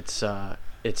think it's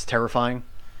terrifying,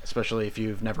 especially if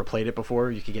you've never played it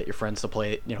before. You could get your friends to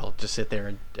play it, just sit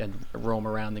there and roam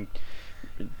around and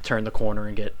turn the corner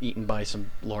and get eaten by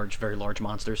some very large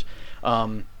monsters.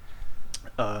 So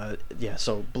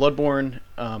Bloodborne,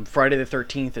 Friday the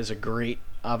 13th is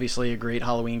obviously a great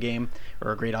Halloween game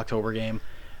or a great October game.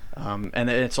 And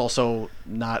it's also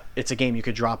it's a game you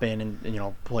could drop in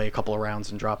and play a couple of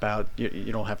rounds and drop out.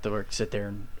 You don't have to sit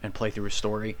there and play through a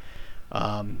story.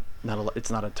 It's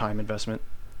not a time investment.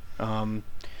 And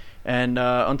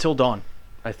Until Dawn,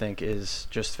 I think, is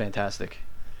just fantastic.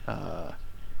 So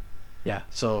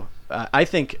I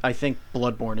think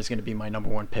Bloodborne is going to be my number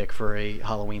one pick for a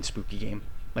Halloween spooky game.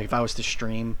 Like if I was to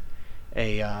stream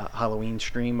a Halloween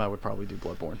stream, I would probably do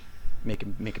Bloodborne. Make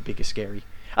it big and scary.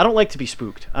 I don't like to be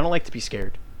spooked. I don't like to be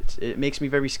scared. It makes me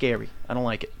very scary. I don't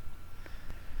like it.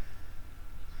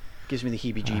 Gives me the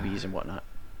heebie-jeebies and whatnot.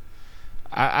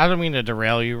 I don't mean to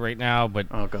derail you right now, but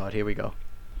oh god, here we go.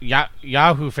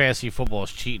 Yahoo Fantasy Football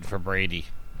is cheating for Brady.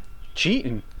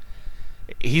 Cheating?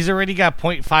 He's already got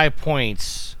 0.5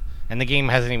 points, and the game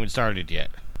hasn't even started yet.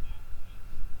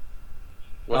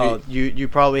 You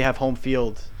probably have home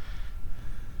field.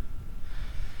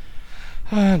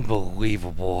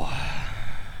 Unbelievable.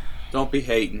 Don't be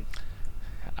hating.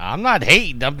 I'm not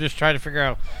hating. I'm just trying to figure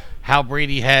out how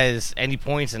Brady has any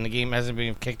points and the game hasn't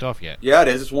been kicked off yet. Yeah, it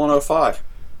is. It's 105.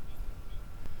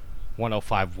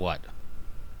 105 what?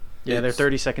 Yeah, they're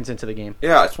 30 seconds into the game.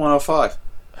 Yeah, it's 105.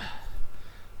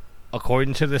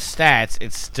 According to the stats,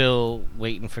 it's still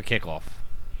waiting for kickoff.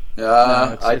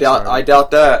 I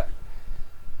doubt that.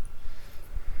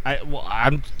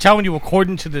 I'm telling you,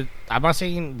 according to the... I'm not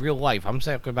saying real life. I'm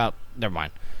talking about... Never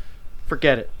mind.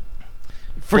 Forget it.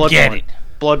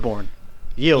 Bloodborne.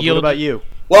 Yield. What about you?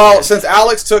 Well, since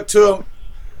Alex took two of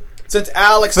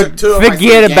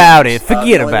forget about it. Forget the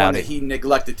only about one it. that he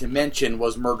neglected to mention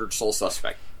was Murdered Soul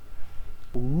Suspect.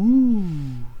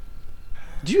 Ooh.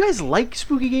 Do you guys like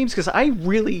spooky games? Because I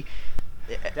really...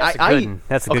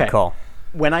 That's a good call.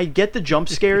 When I get the jump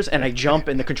scares and I jump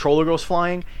and the controller goes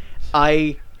flying,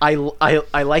 I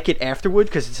like it afterward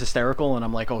because it's hysterical and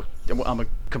I'm like, oh, I'm a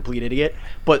complete idiot.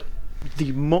 But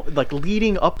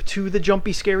leading up to the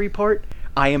jumpy scary part,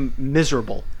 I am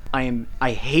miserable. I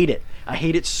hate it. I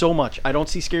hate it so much. I don't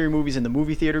see scary movies in the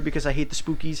movie theater because I hate the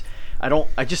spookies.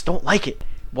 I just don't like it.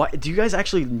 Why do you guys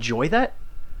actually enjoy that?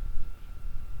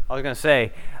 I was going to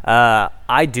say,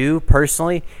 I do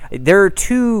personally. There are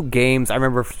two games I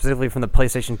remember specifically from the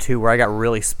PlayStation 2 where I got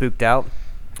really spooked out.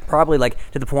 Probably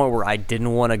to the point where I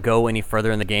didn't want to go any further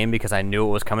in the game because I knew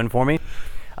it was coming for me.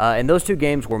 And those two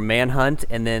games were Manhunt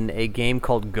and then a game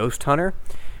called Ghost Hunter.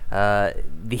 The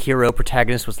hero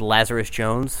protagonist was Lazarus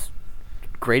Jones.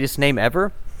 Greatest name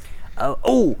ever. I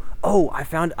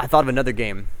thought of another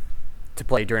game to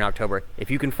play during October. If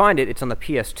you can find it, it's on the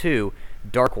PS2,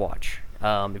 Dark Watch.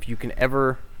 If you can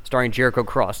ever, starring Jericho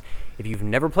Cross. If you've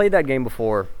never played that game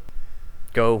before,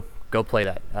 go play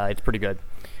that. It's pretty good.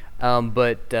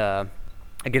 Again,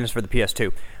 it's for the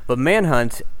PS2. But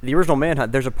Manhunt, the original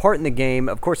Manhunt, there's a part in the game,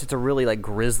 of course it's a really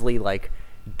grisly,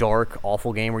 dark,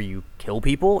 awful game where you kill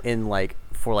people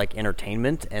for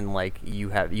entertainment and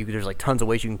there's tons of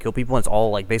ways you can kill people and it's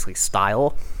all basically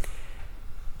style.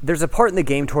 There's a part in the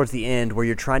game towards the end where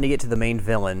you're trying to get to the main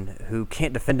villain who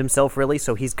can't defend himself really,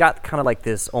 so he's got kind of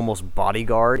this almost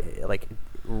bodyguard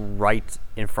right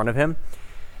in front of him.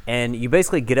 And you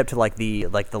basically get up to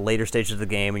the later stages of the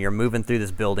game and you're moving through this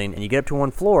building and you get up to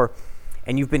one floor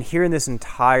and you've been hearing this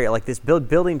entire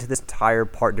building to this entire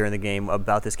part during the game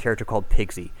about this character called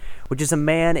Pigsy, which is a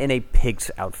man in a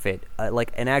pig's outfit,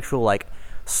 an actual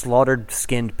slaughtered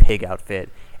skinned pig outfit,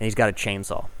 and he's got a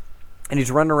chainsaw. And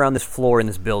he's running around this floor in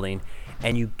this building,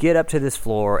 and you get up to this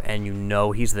floor, and you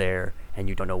know he's there, and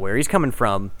you don't know where he's coming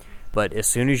from, but as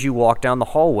soon as you walk down the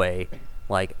hallway,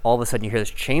 all of a sudden you hear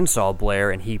this chainsaw blare,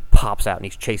 and he pops out, and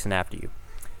he's chasing after you.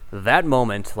 That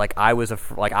moment, I was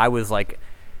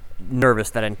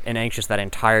nervous and anxious that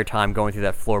entire time going through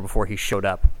that floor before he showed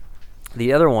up.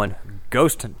 The other one,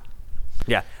 Ghost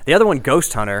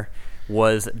Hunter,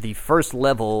 was the first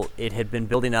level. It had been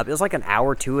building up. It was an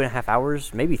hour, 2.5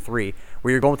 hours, maybe 3,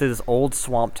 where you're going through this old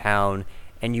swamp town,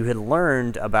 and you had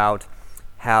learned about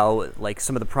how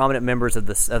some of the prominent members of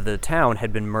the town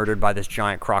had been murdered by this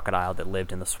giant crocodile that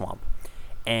lived in the swamp.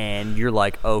 And you're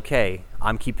okay,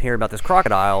 I'm keep hearing about this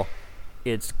crocodile.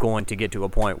 It's going to get to a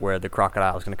point where the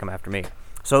crocodile is going to come after me.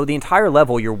 So the entire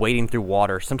level, you're wading through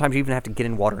water. Sometimes you even have to get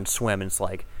in water and swim, and it's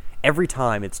every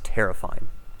time it's terrifying.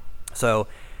 So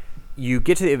you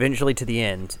get to eventually to the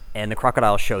end, and the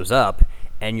crocodile shows up,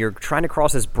 and you're trying to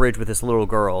cross this bridge with this little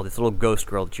girl, this little ghost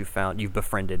girl that you've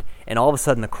befriended, and all of a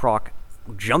sudden the croc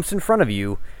jumps in front of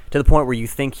you to the point where you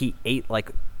think he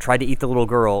tried to eat the little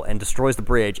girl and destroys the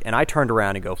bridge, and I turned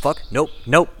around and go, fuck, nope,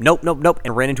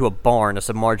 and ran into a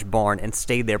submerged barn, and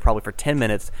stayed there probably for 10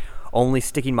 minutes, only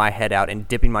sticking my head out and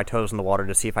dipping my toes in the water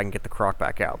to see if I can get the croc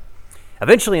back out.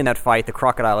 Eventually in that fight, the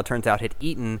crocodile, it turns out, had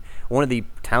eaten one of the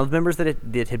town members that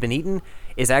had been eaten,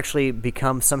 is actually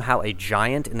become somehow a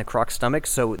giant in the croc's stomach.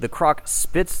 So the croc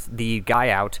spits the guy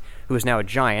out, who is now a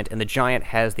giant, and the giant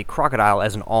has the crocodile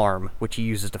as an arm, which he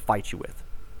uses to fight you with.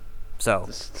 So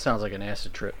This sounds like an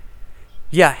acid trip.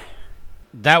 yeah,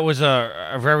 That was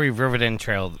a very riveting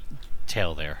tale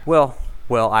there. well,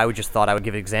 I just thought I would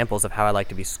give examples of how I like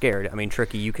to be scared. I mean,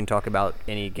 Tricky, you can talk about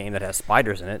any game that has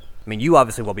spiders in it. I mean, you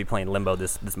obviously will be playing Limbo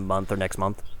this month or next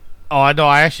month. Oh, I know.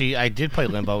 I did play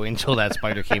Limbo until that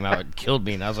spider came out and killed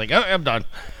me, and I was like, oh, I'm done.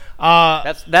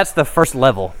 That's the first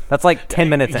level. That's like 10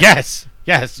 minutes in. Yes.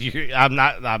 I'm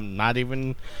not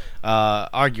even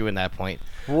arguing that point.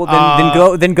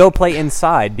 Well, then go play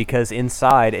Inside, because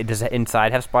Inside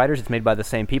have spiders. It's made by the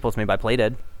same people. It's made by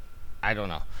Playdead. I don't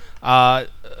know.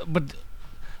 But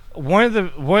one of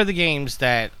the games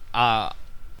that I'm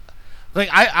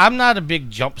not a big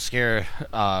jump scare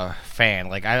fan.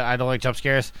 Like I don't like jump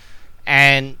scares.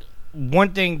 And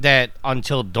one thing that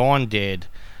Until Dawn did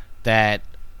that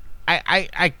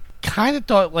I kind of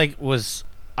thought like was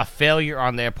a failure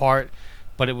on their part,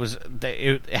 but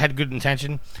it had good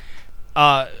intention.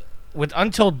 With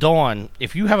Until Dawn,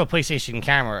 if you have a PlayStation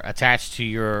camera attached to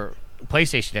your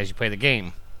PlayStation as you play the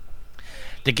game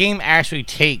actually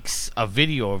takes a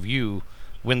video of you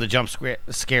when the jump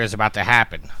scare is about to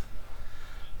happen,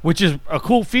 which is a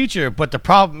cool feature. But the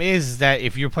problem is that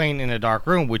if you're playing in a dark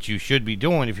room, which you should be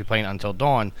doing if you're playing Until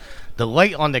Dawn, the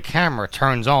light on the camera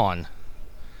turns on,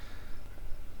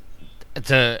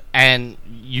 and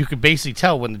you can basically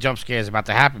tell when the jump scare is about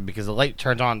to happen because the light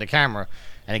turns on the camera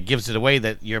and it gives it away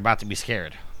that you're about to be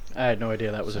scared. I had no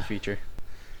idea that was a feature.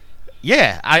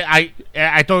 Yeah, I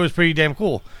thought it was pretty damn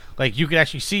cool. Like, you could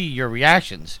actually see your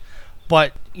reactions.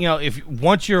 But, if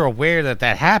once you're aware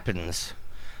that happens,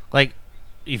 like,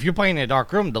 if you're playing in a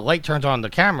dark room, the light turns on the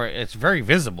camera, it's very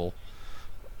visible,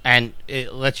 and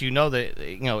it lets you know that,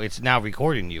 it's now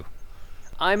recording you.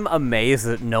 I'm amazed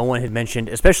that no one had mentioned,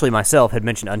 especially myself, had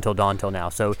mentioned Until Dawn till now.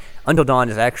 So Until Dawn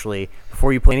is actually,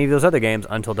 before you play any of those other games,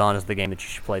 Until Dawn is the game that you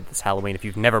should play this Halloween if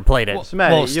you've never played it. What's the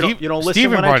matter? You don't listen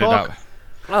Steven when I brought it talk? up.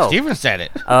 Oh. Steven said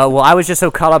it. Well, I was just so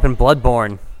caught up in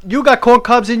Bloodborne. You got corn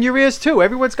cobs in your ears too.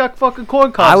 Everyone's got fucking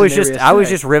corn cobs. I was in their just ears I was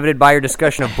today. just riveted by your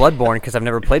discussion of Bloodborne because I've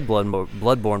never played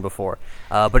Bloodborne before.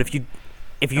 But if you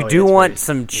yeah, do it's want very-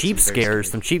 some it's cheap very scares, scary.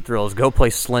 some cheap thrills, go play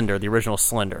Slender, the original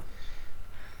Slender.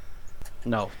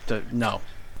 No.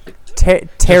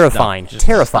 Terrifying,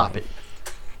 terrifying.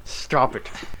 Stop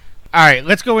it. All right,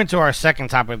 let's go into our second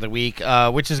topic of the week,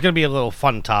 which is going to be a little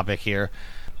fun topic here.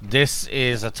 This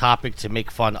is a topic to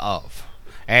make fun of.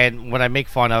 And what I make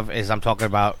fun of is I'm talking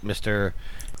about Mr.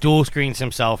 Dual Screens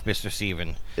himself, Mr.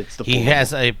 Steven. It's the He pool.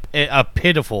 has a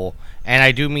pitiful, and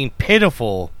I do mean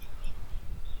pitiful,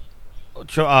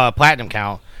 platinum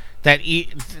count that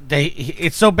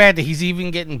it's so bad that he's even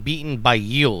getting beaten by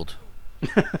Yield.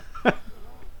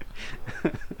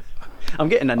 I'm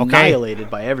getting annihilated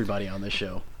by everybody on this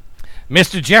show.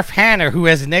 Mr. Jeff Hanner, who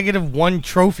has -1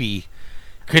 trophy,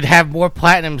 could have more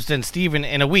platinums than Steven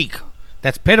in a week.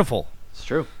 That's pitiful. It's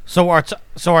true. So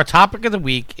our topic of the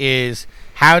week is,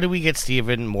 how do we get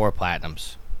Steven more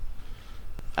platinums?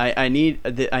 I need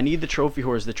the trophy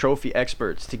whores, the trophy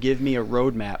experts, to give me a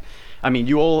roadmap. I mean,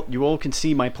 you all can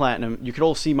see my platinum. You could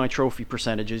all see my trophy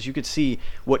percentages. You could see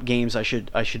what games I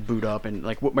should boot up and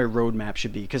like what my roadmap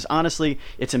should be. Because honestly,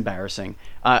 it's embarrassing.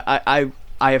 I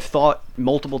have thought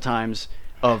multiple times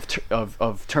of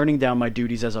turning down my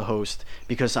duties as a host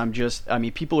because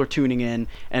people are tuning in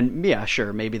and yeah,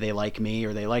 sure, maybe they like me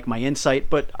or they like my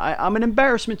insight, but I'm an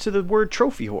embarrassment to the word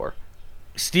trophy whore.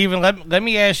 Steven, let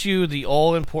me ask you the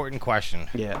all-important question.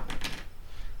 Yeah.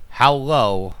 How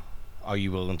low are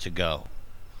you willing to go?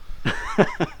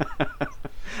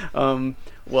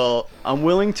 Well, I'm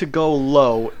willing to go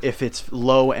low if it's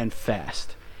low and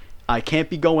fast. I can't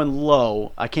be going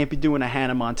low. I can't be doing a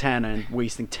Hannah Montana and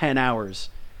wasting 10 hours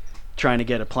trying to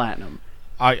get a platinum.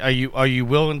 Are you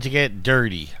willing to get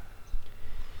dirty?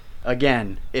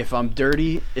 Again, if I'm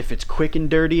dirty, if it's quick and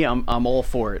dirty, I'm all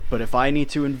for it. But if I need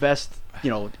to invest,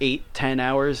 8-10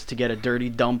 hours to get a dirty,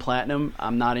 dumb platinum,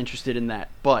 I'm not interested in that.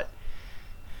 But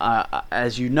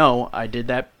as you know, I did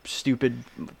that stupid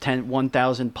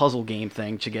 1,000 puzzle game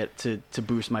thing to get to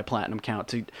boost my platinum count,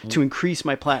 to increase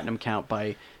my platinum count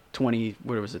by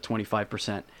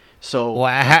 25%. So,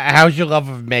 Well, how's your love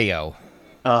of mayo?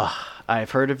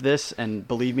 I've heard of this, and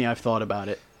believe me, I've thought about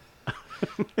it.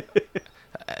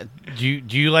 Do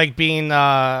you like being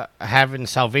having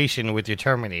salvation with your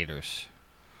Terminators?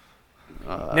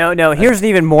 No. Here's an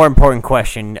even more important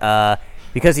question.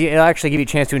 Because it'll actually give you a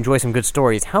chance to enjoy some good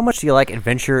stories. How much do you like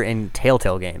adventure and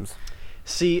Telltale games?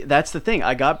 See, that's the thing.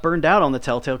 I got burned out on the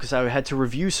Telltale because I had to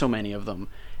review so many of them.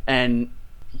 And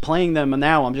playing them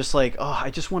now, I'm just like, I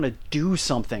just want to do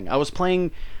something. I was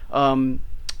playing, what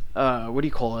do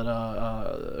you call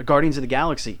it, Guardians of the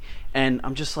Galaxy. And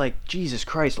I'm just like, Jesus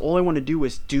Christ, all I want to do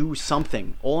is do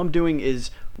something. All I'm doing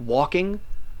is walking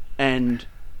and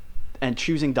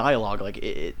choosing dialogue. Like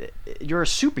you're a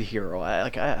superhero.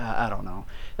 I don't know.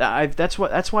 That's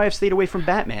why I've stayed away from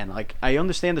Batman. Like I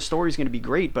understand the story's going to be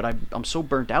great, but I'm so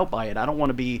burnt out by it. I don't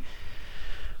want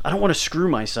to screw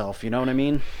myself. You know what I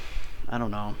mean? I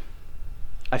don't know.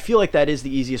 I feel like that is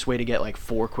the easiest way to get like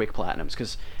 4 quick platinums,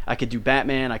 because I could do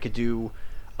Batman. I could do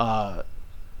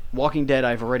Walking Dead.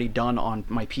 I've already done on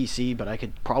my PC, but I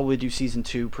could probably do season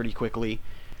 2 pretty quickly.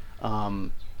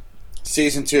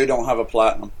 Season 2 don't have a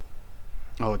platinum.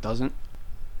 Oh, it doesn't?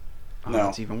 Oh, No.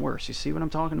 That's even worse. You see what I'm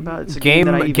talking about? It's a game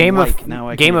that I even Game like. Now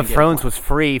I Game can't of even get Thrones one. was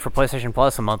free for PlayStation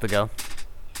Plus a month ago.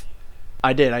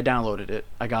 I did. I downloaded it.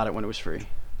 I got it when it was free.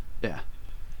 Yeah.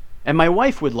 And my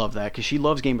wife would love that because she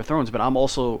loves Game of Thrones, but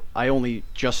I only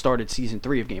just started season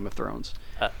 3 of Game of Thrones.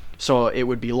 So it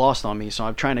would be lost on me. So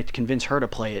I'm trying to convince her to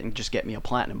play it and just get me a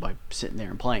platinum by sitting there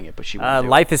and playing it, but she won't do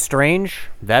it. Life is Strange.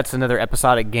 That's another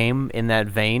episodic game in that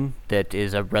vein that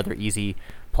is a rather easy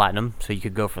platinum, so you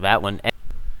could go for that one.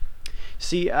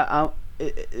 See,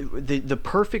 the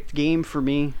perfect game for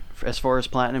me, as far as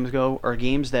platinums go, are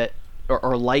games that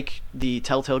are like the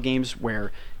Telltale games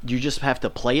where you just have to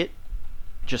play it,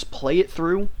 just play it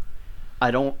through.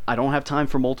 I don't have time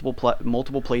for multiple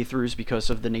playthroughs because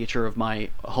of the nature of my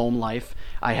home life.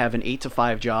 I have an 8 to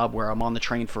 5 job where I'm on the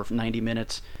train for 90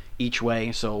 minutes each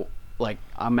way. So like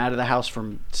I'm out of the house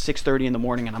from 6:30 in the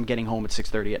morning and I'm getting home at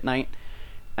 6:30 at night.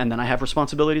 And then I have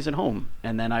responsibilities at home.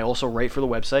 And then I also write for the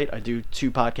website. I do 2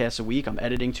 podcasts a week. I'm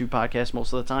editing 2 podcasts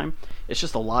most of the time. It's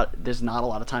just a lot. There's not a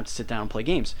lot of time to sit down and play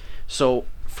games. So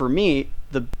for me,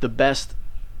 the best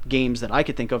games that I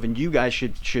could think of, and you guys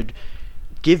should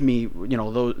give me,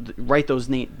 write those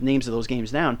names of those games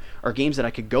down, are games that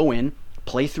I could go in,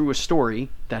 play through a story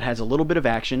that has a little bit of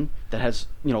action, that has,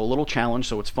 a little challenge,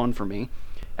 so it's fun for me.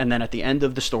 And then at the end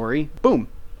of the story, boom,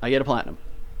 I get a platinum.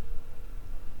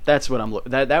 That's what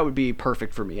that would be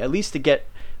perfect for me. At least to get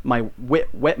my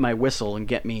wet my whistle and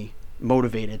get me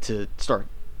motivated to start,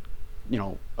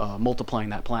 multiplying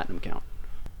that platinum count.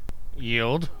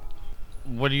 Yield.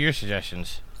 What are your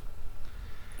suggestions?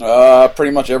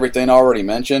 Pretty much everything already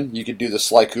mentioned. You could do the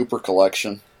Sly Cooper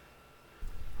collection.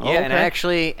 Yeah, Okay.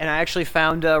 and I actually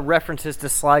found references to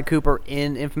Sly Cooper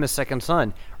in Infamous Second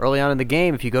Son. Early on in the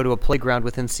game, if you go to a playground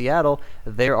within Seattle,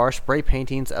 there are spray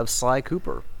paintings of Sly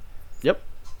Cooper. Yep.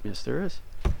 Yes, there is.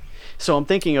 So I'm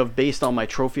thinking of, based on my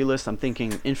trophy list, I'm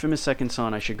thinking Infamous Second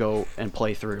Son I should go and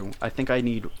play through. I think I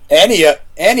need Any of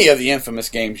the Infamous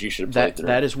games you should play through.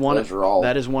 that is one Those are all.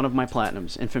 that is one of my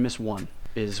platinums. Infamous 1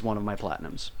 is one of my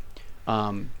platinums.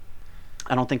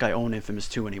 I don't think I own Infamous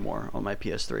 2 anymore on my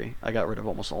PS3. I got rid of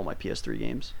almost all my PS3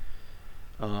 games.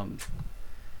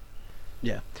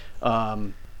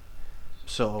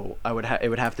 So it would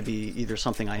have to be either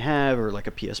something I have, or like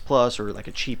a PS Plus, or like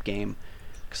a cheap game,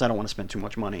 because I don't want to spend too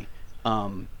much money.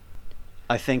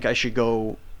 I think I should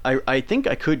go. I think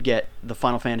I could get the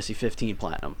Final Fantasy 15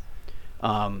 platinum,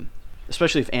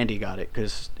 especially if Andy got it,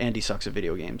 because Andy sucks at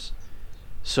video games.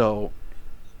 So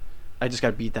I just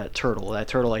got to beat that turtle. That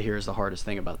turtle, I hear, is the hardest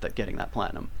thing about getting that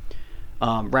platinum.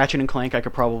 Ratchet and Clank I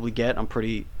could probably get.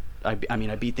 I mean,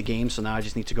 I beat the game, so now I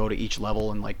just need to go to each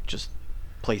level and like just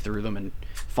play through them and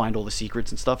find all the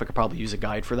secrets and stuff. I could probably use a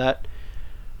guide for that.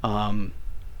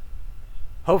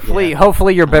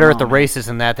 Hopefully you're better at the man. races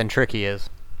in that than Tricky is.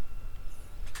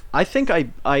 I think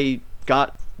I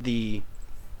got the.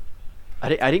 I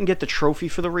didn't get the trophy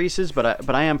for the races, but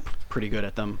I am pretty good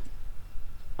at them.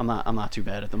 I'm not too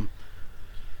bad at them.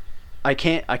 I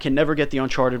can never get the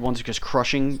Uncharted ones, because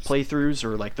crushing playthroughs,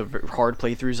 or like the hard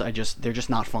playthroughs, they're just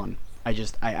not fun. I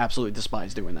absolutely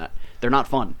despise doing that. They're not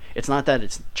fun. It's not that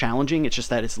it's challenging, it's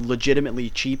just that it's legitimately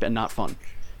cheap and not fun.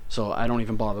 So I don't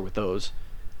even bother with those.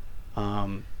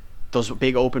 Those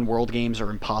big open world games are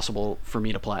impossible for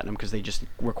me to platinum, because they just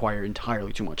require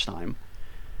entirely too much time.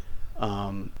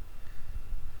 I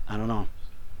don't know.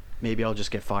 maybe I'll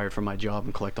just get fired from my job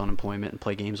and collect unemployment and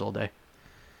play games all day.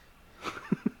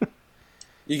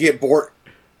 You get bored.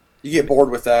 You get bored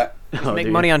with that. Oh, Make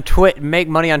dude. money on Twitch. Make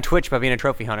money on Twitch by being a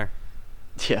trophy hunter.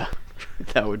 Yeah,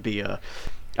 that would be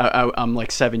I'm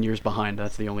like 7 years behind.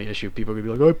 That's the only issue. People could be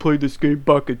like, I played this game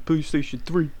back at PlayStation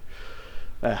 3.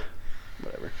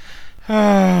 Whatever.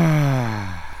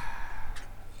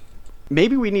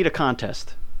 Maybe we need a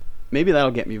contest. Maybe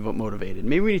that'll get me motivated.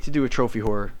 Maybe we need to do a trophy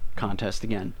horror contest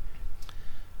again.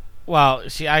 Well,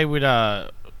 see, I would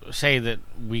say that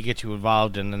we get you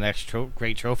involved in the next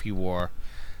Great Trophy War,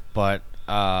 but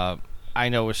I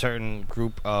know a certain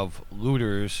group of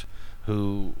looters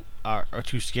who are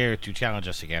too scared to challenge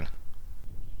us again.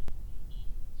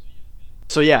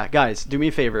 So yeah, guys, do me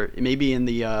a favor. Maybe in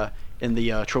the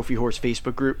Trophy Horse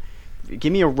Facebook group,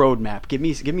 give me a roadmap. Give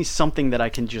me something that I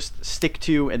can just stick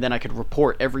to, and then I could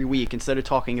report every week. Instead of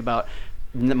talking about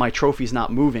my trophies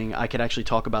not moving, I could actually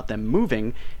talk about them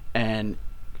moving and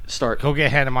start Go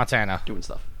get Hannah Montana. doing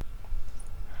stuff.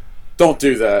 Don't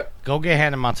do that. Go get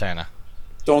Hannah Montana.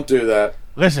 Don't do that.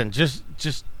 Listen, just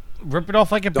rip it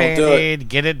off like a Don't do Band-Aid.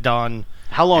 Get it done.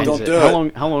 How long Don't is it? do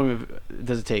it. How long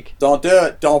does it take? Don't do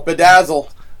it. Don't bedazzle.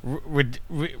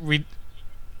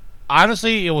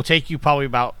 Honestly, it will take you probably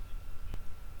about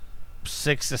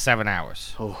 6 to 7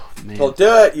 hours. Oh man. Don't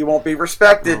do it. You won't be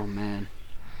respected. Oh man.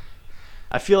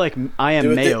 I feel like I Am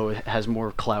Do it Mayo has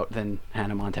more clout than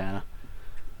Hannah Montana.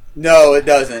 No, it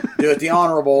doesn't. Do it the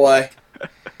honorable way.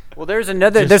 Well, there's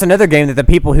another game that the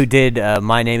people who did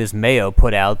My Name Is Mayo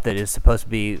put out that is supposed to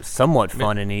be somewhat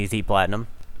fun and easy platinum.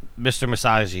 Mr.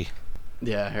 Masagi.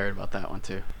 Yeah, I heard about that one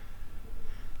too.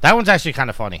 That one's actually kind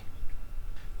of funny.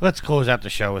 Let's close out the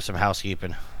show with some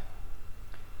housekeeping.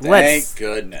 Thank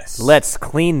goodness. Let's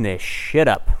clean this shit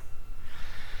up.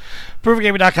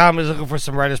 ProvenGamer.com is looking for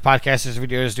some writers, podcasters,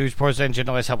 videos, news reports, and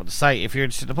generalized help with the site. If you're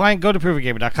interested in applying, go to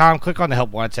ProvenGamer.com, click on the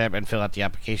Help Wanted tab, and fill out the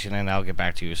application, and I'll get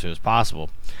back to you as soon as possible.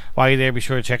 While you're there, be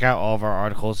sure to check out all of our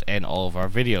articles and all of our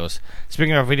videos.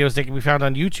 Speaking of our videos, they can be found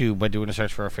on YouTube by doing a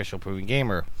search for Official Proven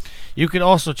Gamer. You can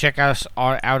also check us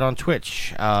out on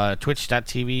Twitch,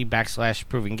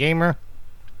 twitch.tv/Proven Gamer.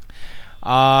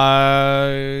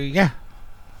 Yeah.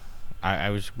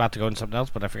 I was about to go into something else,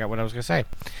 but I forgot what I was going to say.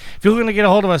 If you're looking to get a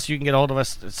hold of us, you can get a hold of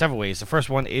us several ways. The first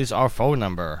one is our phone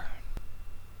number.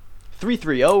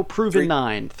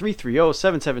 330-PROVEN9.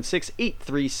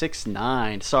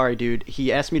 330-776-8369. Sorry, dude.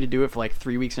 He asked me to do it for like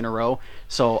 3 weeks in a row,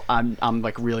 so I'm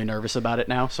like really nervous about it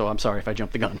now, so I'm sorry if I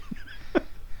jumped the gun.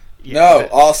 No,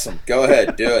 awesome. Go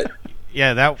ahead. Do it.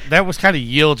 Yeah, that was kind of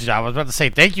Yield's job. I was about to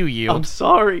say, thank you, I'm Yield.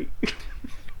 sorry.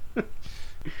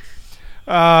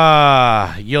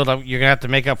 Yield, you're going to have to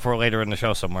make up for it later in the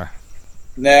show somewhere.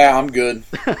 Nah, I'm good.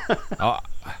 If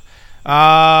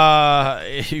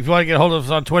you want to get a hold of us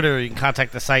on Twitter, you can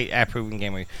contact the site at Proven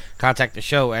Gamer. Contact the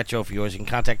show at Trophy Yours. You can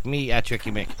contact me at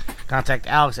Tricky Mick. Contact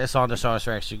Alex S. on the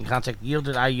Rex. You can contact Yield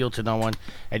at I Yield to No One.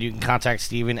 And you can contact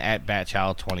Steven at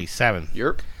Batchild27.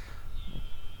 Yerp.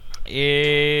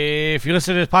 If you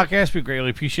listen to this podcast, we greatly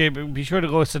appreciate it. Be sure to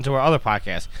go listen to our other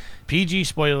podcasts. PG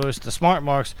Spoilers, The Smart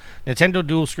Marks, Nintendo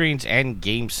Dual Screens, and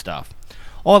Game Stuff.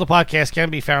 All the podcasts can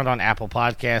be found on Apple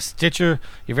Podcasts, Stitcher,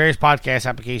 your various podcast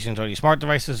applications on your smart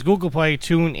devices, Google Play,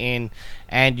 TuneIn,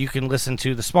 and you can listen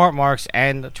to The Smart Marks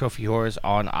and Trophy Horrors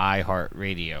on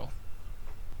iHeartRadio.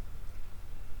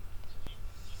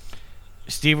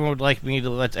 Steven would like me to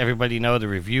let everybody know to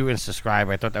review and subscribe.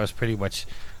 I thought that was pretty much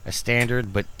a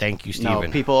standard, but thank you, Steven. No,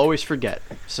 people always forget.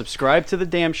 Subscribe to the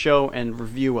damn show and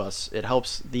review us. It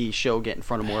helps the show get in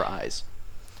front of more eyes.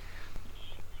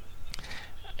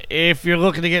 If you're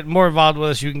looking to get more involved with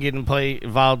us, you can get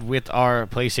involved with our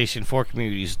PlayStation 4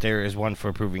 communities. There is one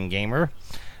for Proven Gamer,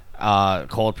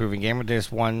 called Proven Gamer.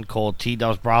 There's one called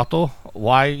T-Dubs Brothel.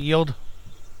 Why, Yield?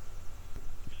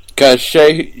 Cause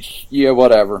Shay, yeah,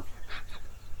 whatever.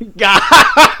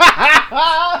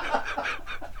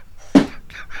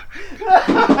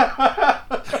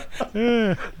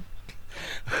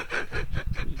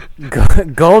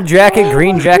 Gold jacket,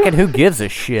 green jacket, who gives a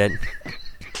shit?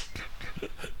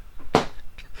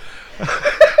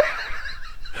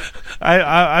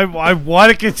 I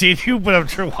want to continue, but I'm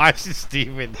trying to watch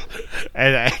Steven,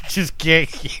 and I just can't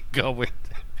keep going.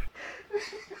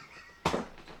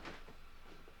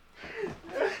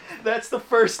 That's the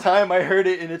first time I heard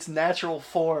it in its natural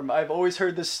form. I've always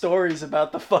heard the stories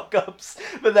about the fuck-ups,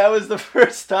 but that was the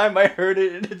first time I heard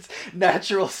it in its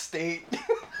natural state.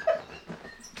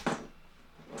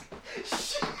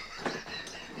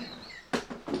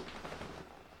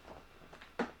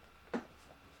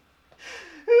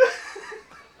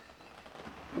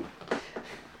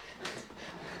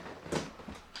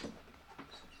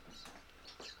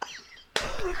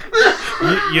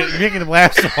 You're making him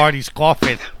laugh so hard he's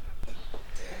coughing.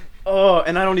 Oh,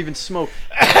 and I don't even smoke.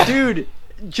 Dude,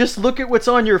 just look at what's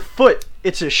on your foot.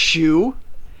 It's a shoe.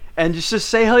 And just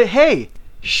say, hey,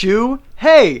 shoe,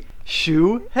 hey,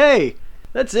 shoe, hey.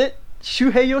 That's it.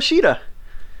 Shuhei Yoshida.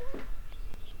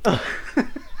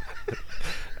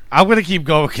 I'm going to keep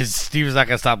going because Steven's not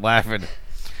going to stop laughing.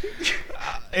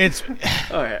 It's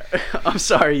Okay. I'm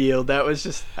sorry, Yield. That was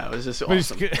just awesome.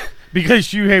 Because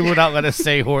Shuhei will not let us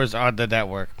say horse on the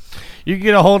network. You can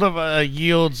get a hold of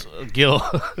Yield's Guild.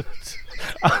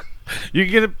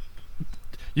 You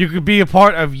could be a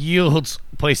part of Yield's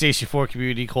PlayStation 4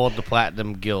 community called the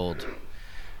Platinum Guild. Do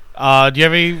you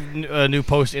have any new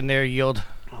posts in there, Yield?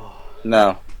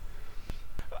 No.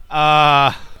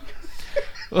 That's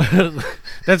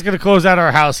going to close out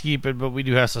our housekeeping, but we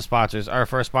do have some sponsors. Our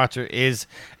first sponsor is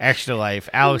Extra Life.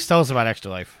 Alex, tell us about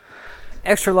Extra Life.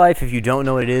 Extra Life, if you don't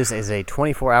know what it is a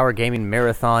 24-hour gaming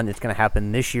marathon. It's going to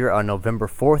happen this year on November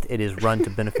 4th. It is run to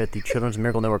benefit the Children's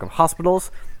Miracle Network of Hospitals.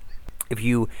 If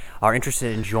you are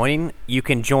interested in joining, you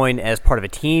can join as part of a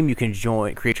team. You can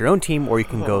create your own team, or you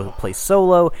can go play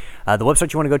solo. The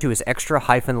website you want to go to is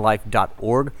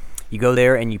extra-life.org. You go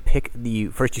there and you pick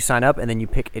first you sign up, and then you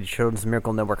pick a Children's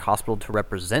Miracle Network hospital to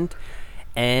represent.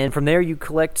 And from there, you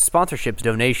collect sponsorships,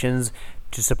 donations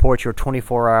to support your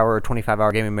 24-hour or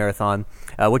 25-hour gaming marathon.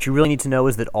 What you really need to know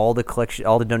is that all the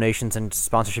donations and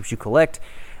sponsorships you collect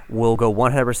will go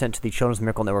 100% to the Children's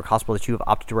Miracle Network hospital that you have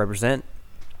opted to represent.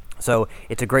 So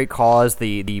it's a great cause.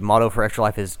 The motto for Extra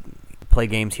Life is play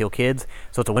games, heal kids.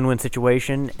 So it's a win-win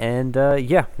situation. And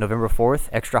November 4th,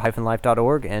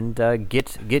 extra-life.org, and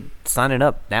get signing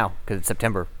up now because it's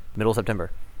September, middle of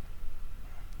September.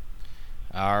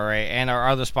 All right, and our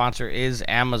other sponsor is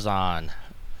Amazon.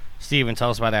 Steven, tell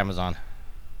us about Amazon.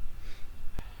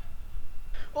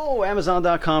 Oh,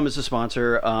 Amazon.com is a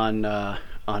sponsor on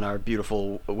our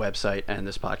beautiful website and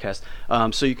this podcast.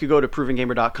 So you could go to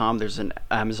provengamer.com. There's an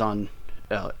Amazon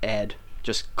ad.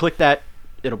 Just click that.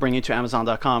 It'll bring you to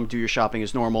Amazon.com. Do your shopping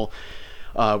as normal.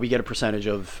 We get a percentage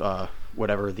of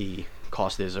whatever the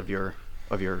cost is of your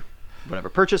whatever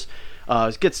purchase.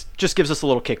 It just gives us a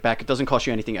little kickback. It doesn't cost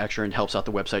you anything extra and helps out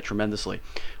the website tremendously.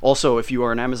 Also, if you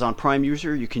are an Amazon Prime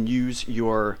user, you can use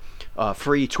your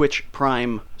free Twitch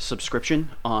Prime subscription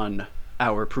on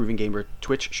our Proven Gamer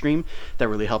Twitch stream. That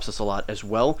really helps us a lot as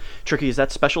well. Tricky, is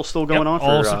that special still going on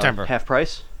all for September. Half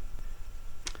price?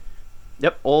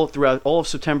 Yep, throughout all of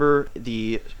September,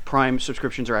 the Prime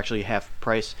subscriptions are actually half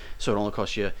price, so it only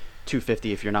costs you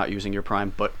 $250 if you're not using your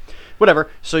Prime, but whatever.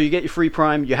 So you get your free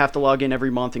Prime. You have to log in every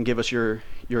month and give us your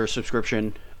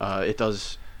subscription. It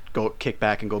does kick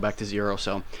back and go back to zero.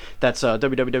 So that's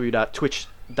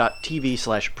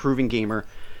www.twitch.tv/provengamer.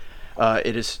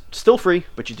 It is still free,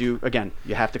 but you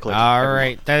have to click. All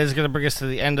right, that is going to bring us to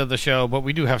the end of the show, but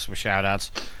we do have some shout-outs.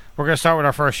 We're going to start with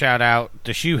our first shout-out,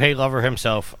 the Shuhei lover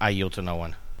himself. I yield to no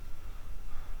one.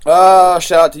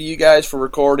 Shout out to you guys for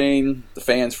recording, the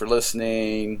fans for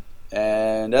listening,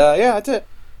 and that's it.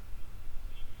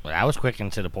 Well, that was quick and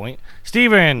to the point.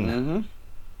 Steven!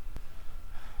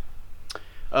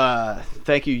 Mm-hmm.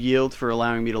 Thank you, Yield, for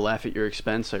allowing me to laugh at your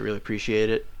expense. I really appreciate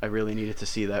it. I really needed to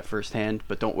see that firsthand,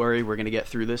 but don't worry, we're going to get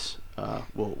through this.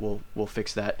 We'll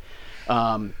fix that.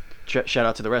 Shout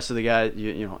out to the rest of the guys,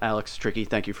 Alex, Tricky,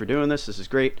 thank you for doing this. This is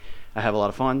great. I have a lot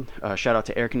of fun. Shout out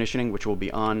to air conditioning, which will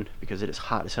be on because it is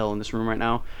hot as hell in this room right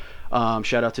now.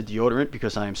 Shout out to deodorant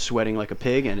because I am sweating like a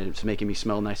pig and it's making me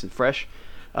smell nice and fresh.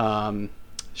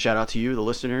 Shout out to you, the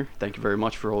listener. Thank you very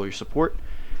much for all your support.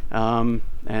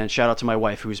 And shout out to my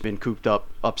wife who's been cooped up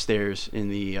upstairs in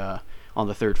the on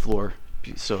the third floor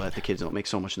so that the kids don't make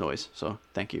so much noise. So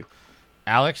thank you.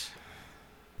 Alex?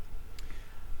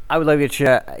 I would like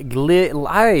to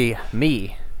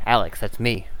Alex, that's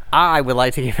me. I would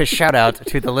like to give a shout out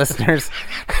to the listeners.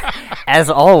 As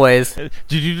always.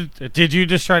 Did you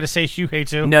just try to say Shuhei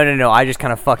too? No. I just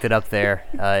kind of fucked it up there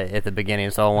at the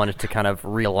beginning, so I wanted to kind of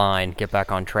realign, get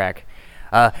back on track.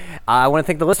 I want to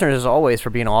thank the listeners, as always, for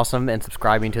being awesome and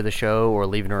subscribing to the show or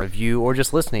leaving a review or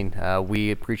just listening.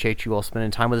 We appreciate you all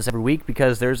spending time with us every week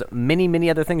because there's many, many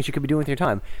other things you could be doing with your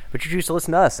time. But you choose to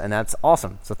listen to us, and that's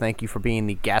awesome. So thank you for being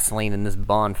the gasoline in this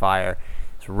bonfire,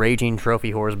 this raging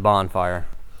trophy horse bonfire,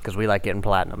 because we like getting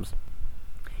platinums.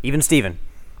 Even Steven,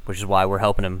 which is why we're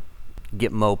helping him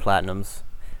get Mo Platinums.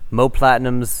 Mo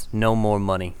Platinums, no more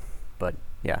money. But,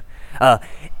 yeah.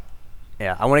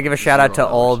 Yeah, I want to give a shout-out to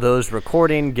all those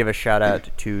recording, give a shout-out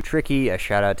to Tricky, a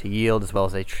shout-out to Yield, as well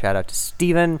as a shout-out to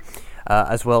Steven,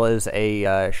 as well as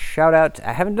a shout-out,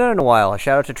 I haven't done it in a while, a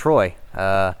shout-out to Troy.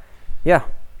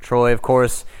 Troy, of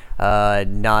course,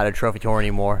 not a trophy tour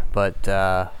anymore, but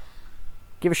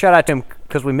Give a shout out to him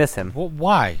because we miss him. Well,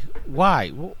 why? Why?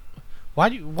 Why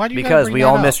do you? Gotta Because bring we that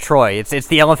all up? miss Troy. It's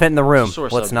the elephant in the room. Sore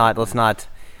Let's subject. not.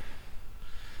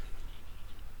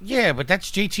 Yeah, but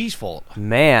that's JT's fault.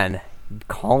 Man,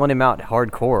 calling him out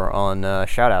hardcore on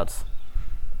shoutouts.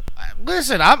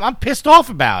 Listen, I'm pissed off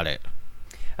about it.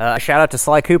 A shout out to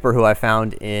Sly Cooper, who I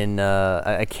found in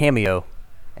a cameo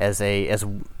as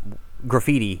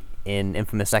graffiti in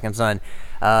Infamous Second Son.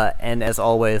 And as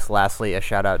always, lastly, a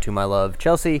shout out to my love,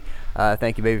 Chelsea.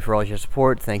 Thank you, baby, for all your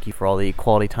support. Thank you for all the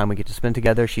quality time we get to spend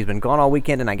together. She's been gone all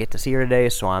weekend, and I get to see her today,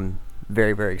 so I'm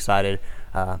very, very excited.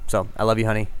 So I love you,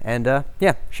 honey. And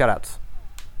yeah, shout outs.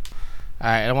 All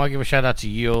right, I want to give a shout out to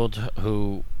Yield,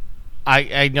 who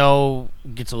I know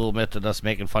gets a little miffed at us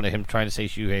making fun of him trying to say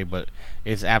Shuhei, but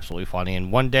it's absolutely funny.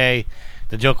 And one day,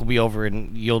 the joke will be over,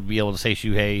 and Yield will be able to say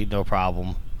Shuhei, no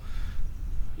problem.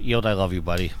 Yield, I love you,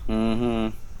 buddy.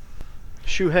 Mm-hmm.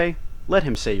 Shuhei, let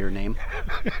him say your name.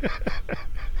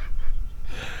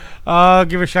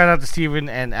 Give a shout out to Steven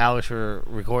and Alex for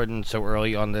recording so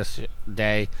early on this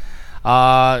day.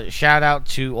 Shout out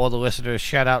to all the listeners.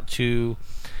 Shout out to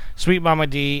Sweet Mama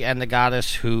D and the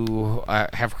Goddess, who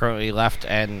have currently left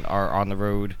and are on the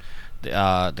road.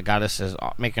 The Goddess is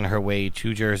making her way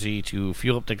to Jersey to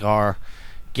fuel up the car,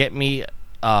 get me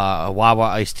a Wawa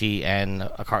iced tea and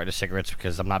a carton of cigarettes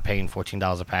because I'm not paying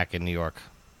 $14 a pack in New York.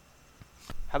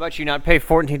 How about you not pay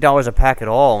 $14 a pack at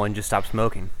all and just stop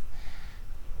smoking?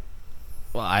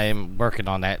 Well, I am working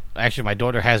on that. Actually, my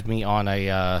daughter has me on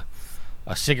a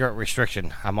cigarette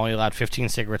restriction. I'm only allowed 15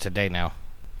 cigarettes a day now.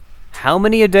 How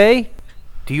many a day?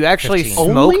 Do you actually 15.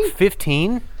 smoke Only?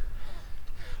 15?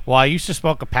 Well, I used to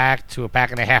smoke a pack to a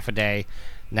pack and a half a day.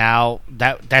 Now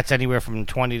that's anywhere from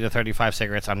 20 to 35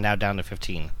 cigarettes. I'm now down to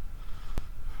 15.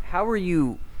 How are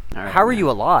you? All right, how are man. you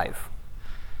alive?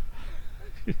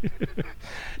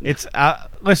 It's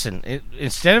listen.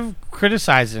 Instead of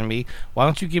criticizing me, why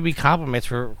don't you give me compliments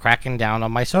for cracking down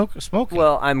on my smoking?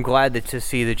 Well, I'm glad to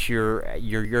see that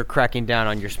you're cracking down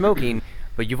on your smoking,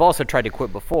 but you've also tried to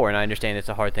quit before, and I understand it's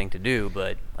a hard thing to do.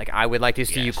 But like, I would like to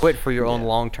see you Yes. quit for your own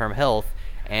long-term health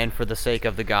and for the sake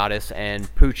of the Goddess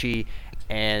and Poochie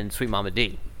and Sweet Mama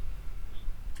D.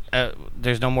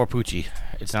 There's no more Poochie.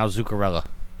 It's now Zuccarella.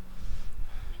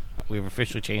 We've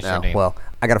officially changed our Oh, name. well,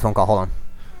 I got a phone call. Hold on.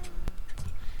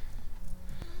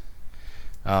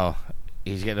 Oh,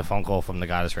 he's getting a phone call from the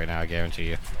Goddess right now, I guarantee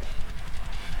you.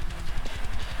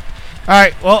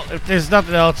 Alright, well, if there's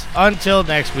nothing else, until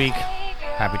next week,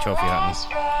 happy trophy hunting.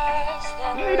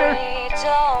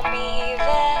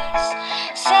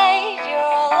 Save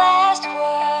your last words.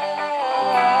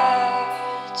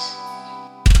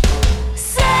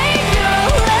 Save your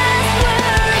last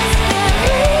words,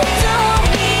 then don't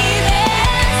mean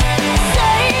it.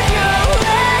 Save your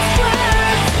last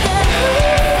words,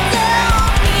 then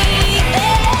don't mean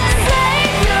it.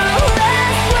 Save your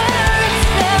last words,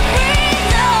 then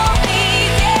don't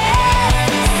mean it.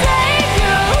 Save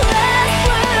your last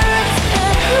words,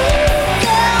 then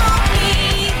don't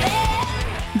mean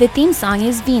it. The theme song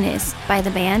is Venus by the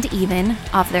band Even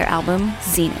off their album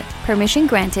Zenith. Permission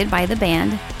granted by the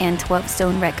band and 12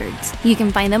 Stone Records. You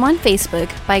can find them on Facebook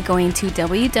by going to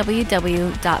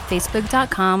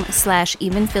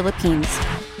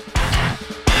www.facebook.com/evenphilippines.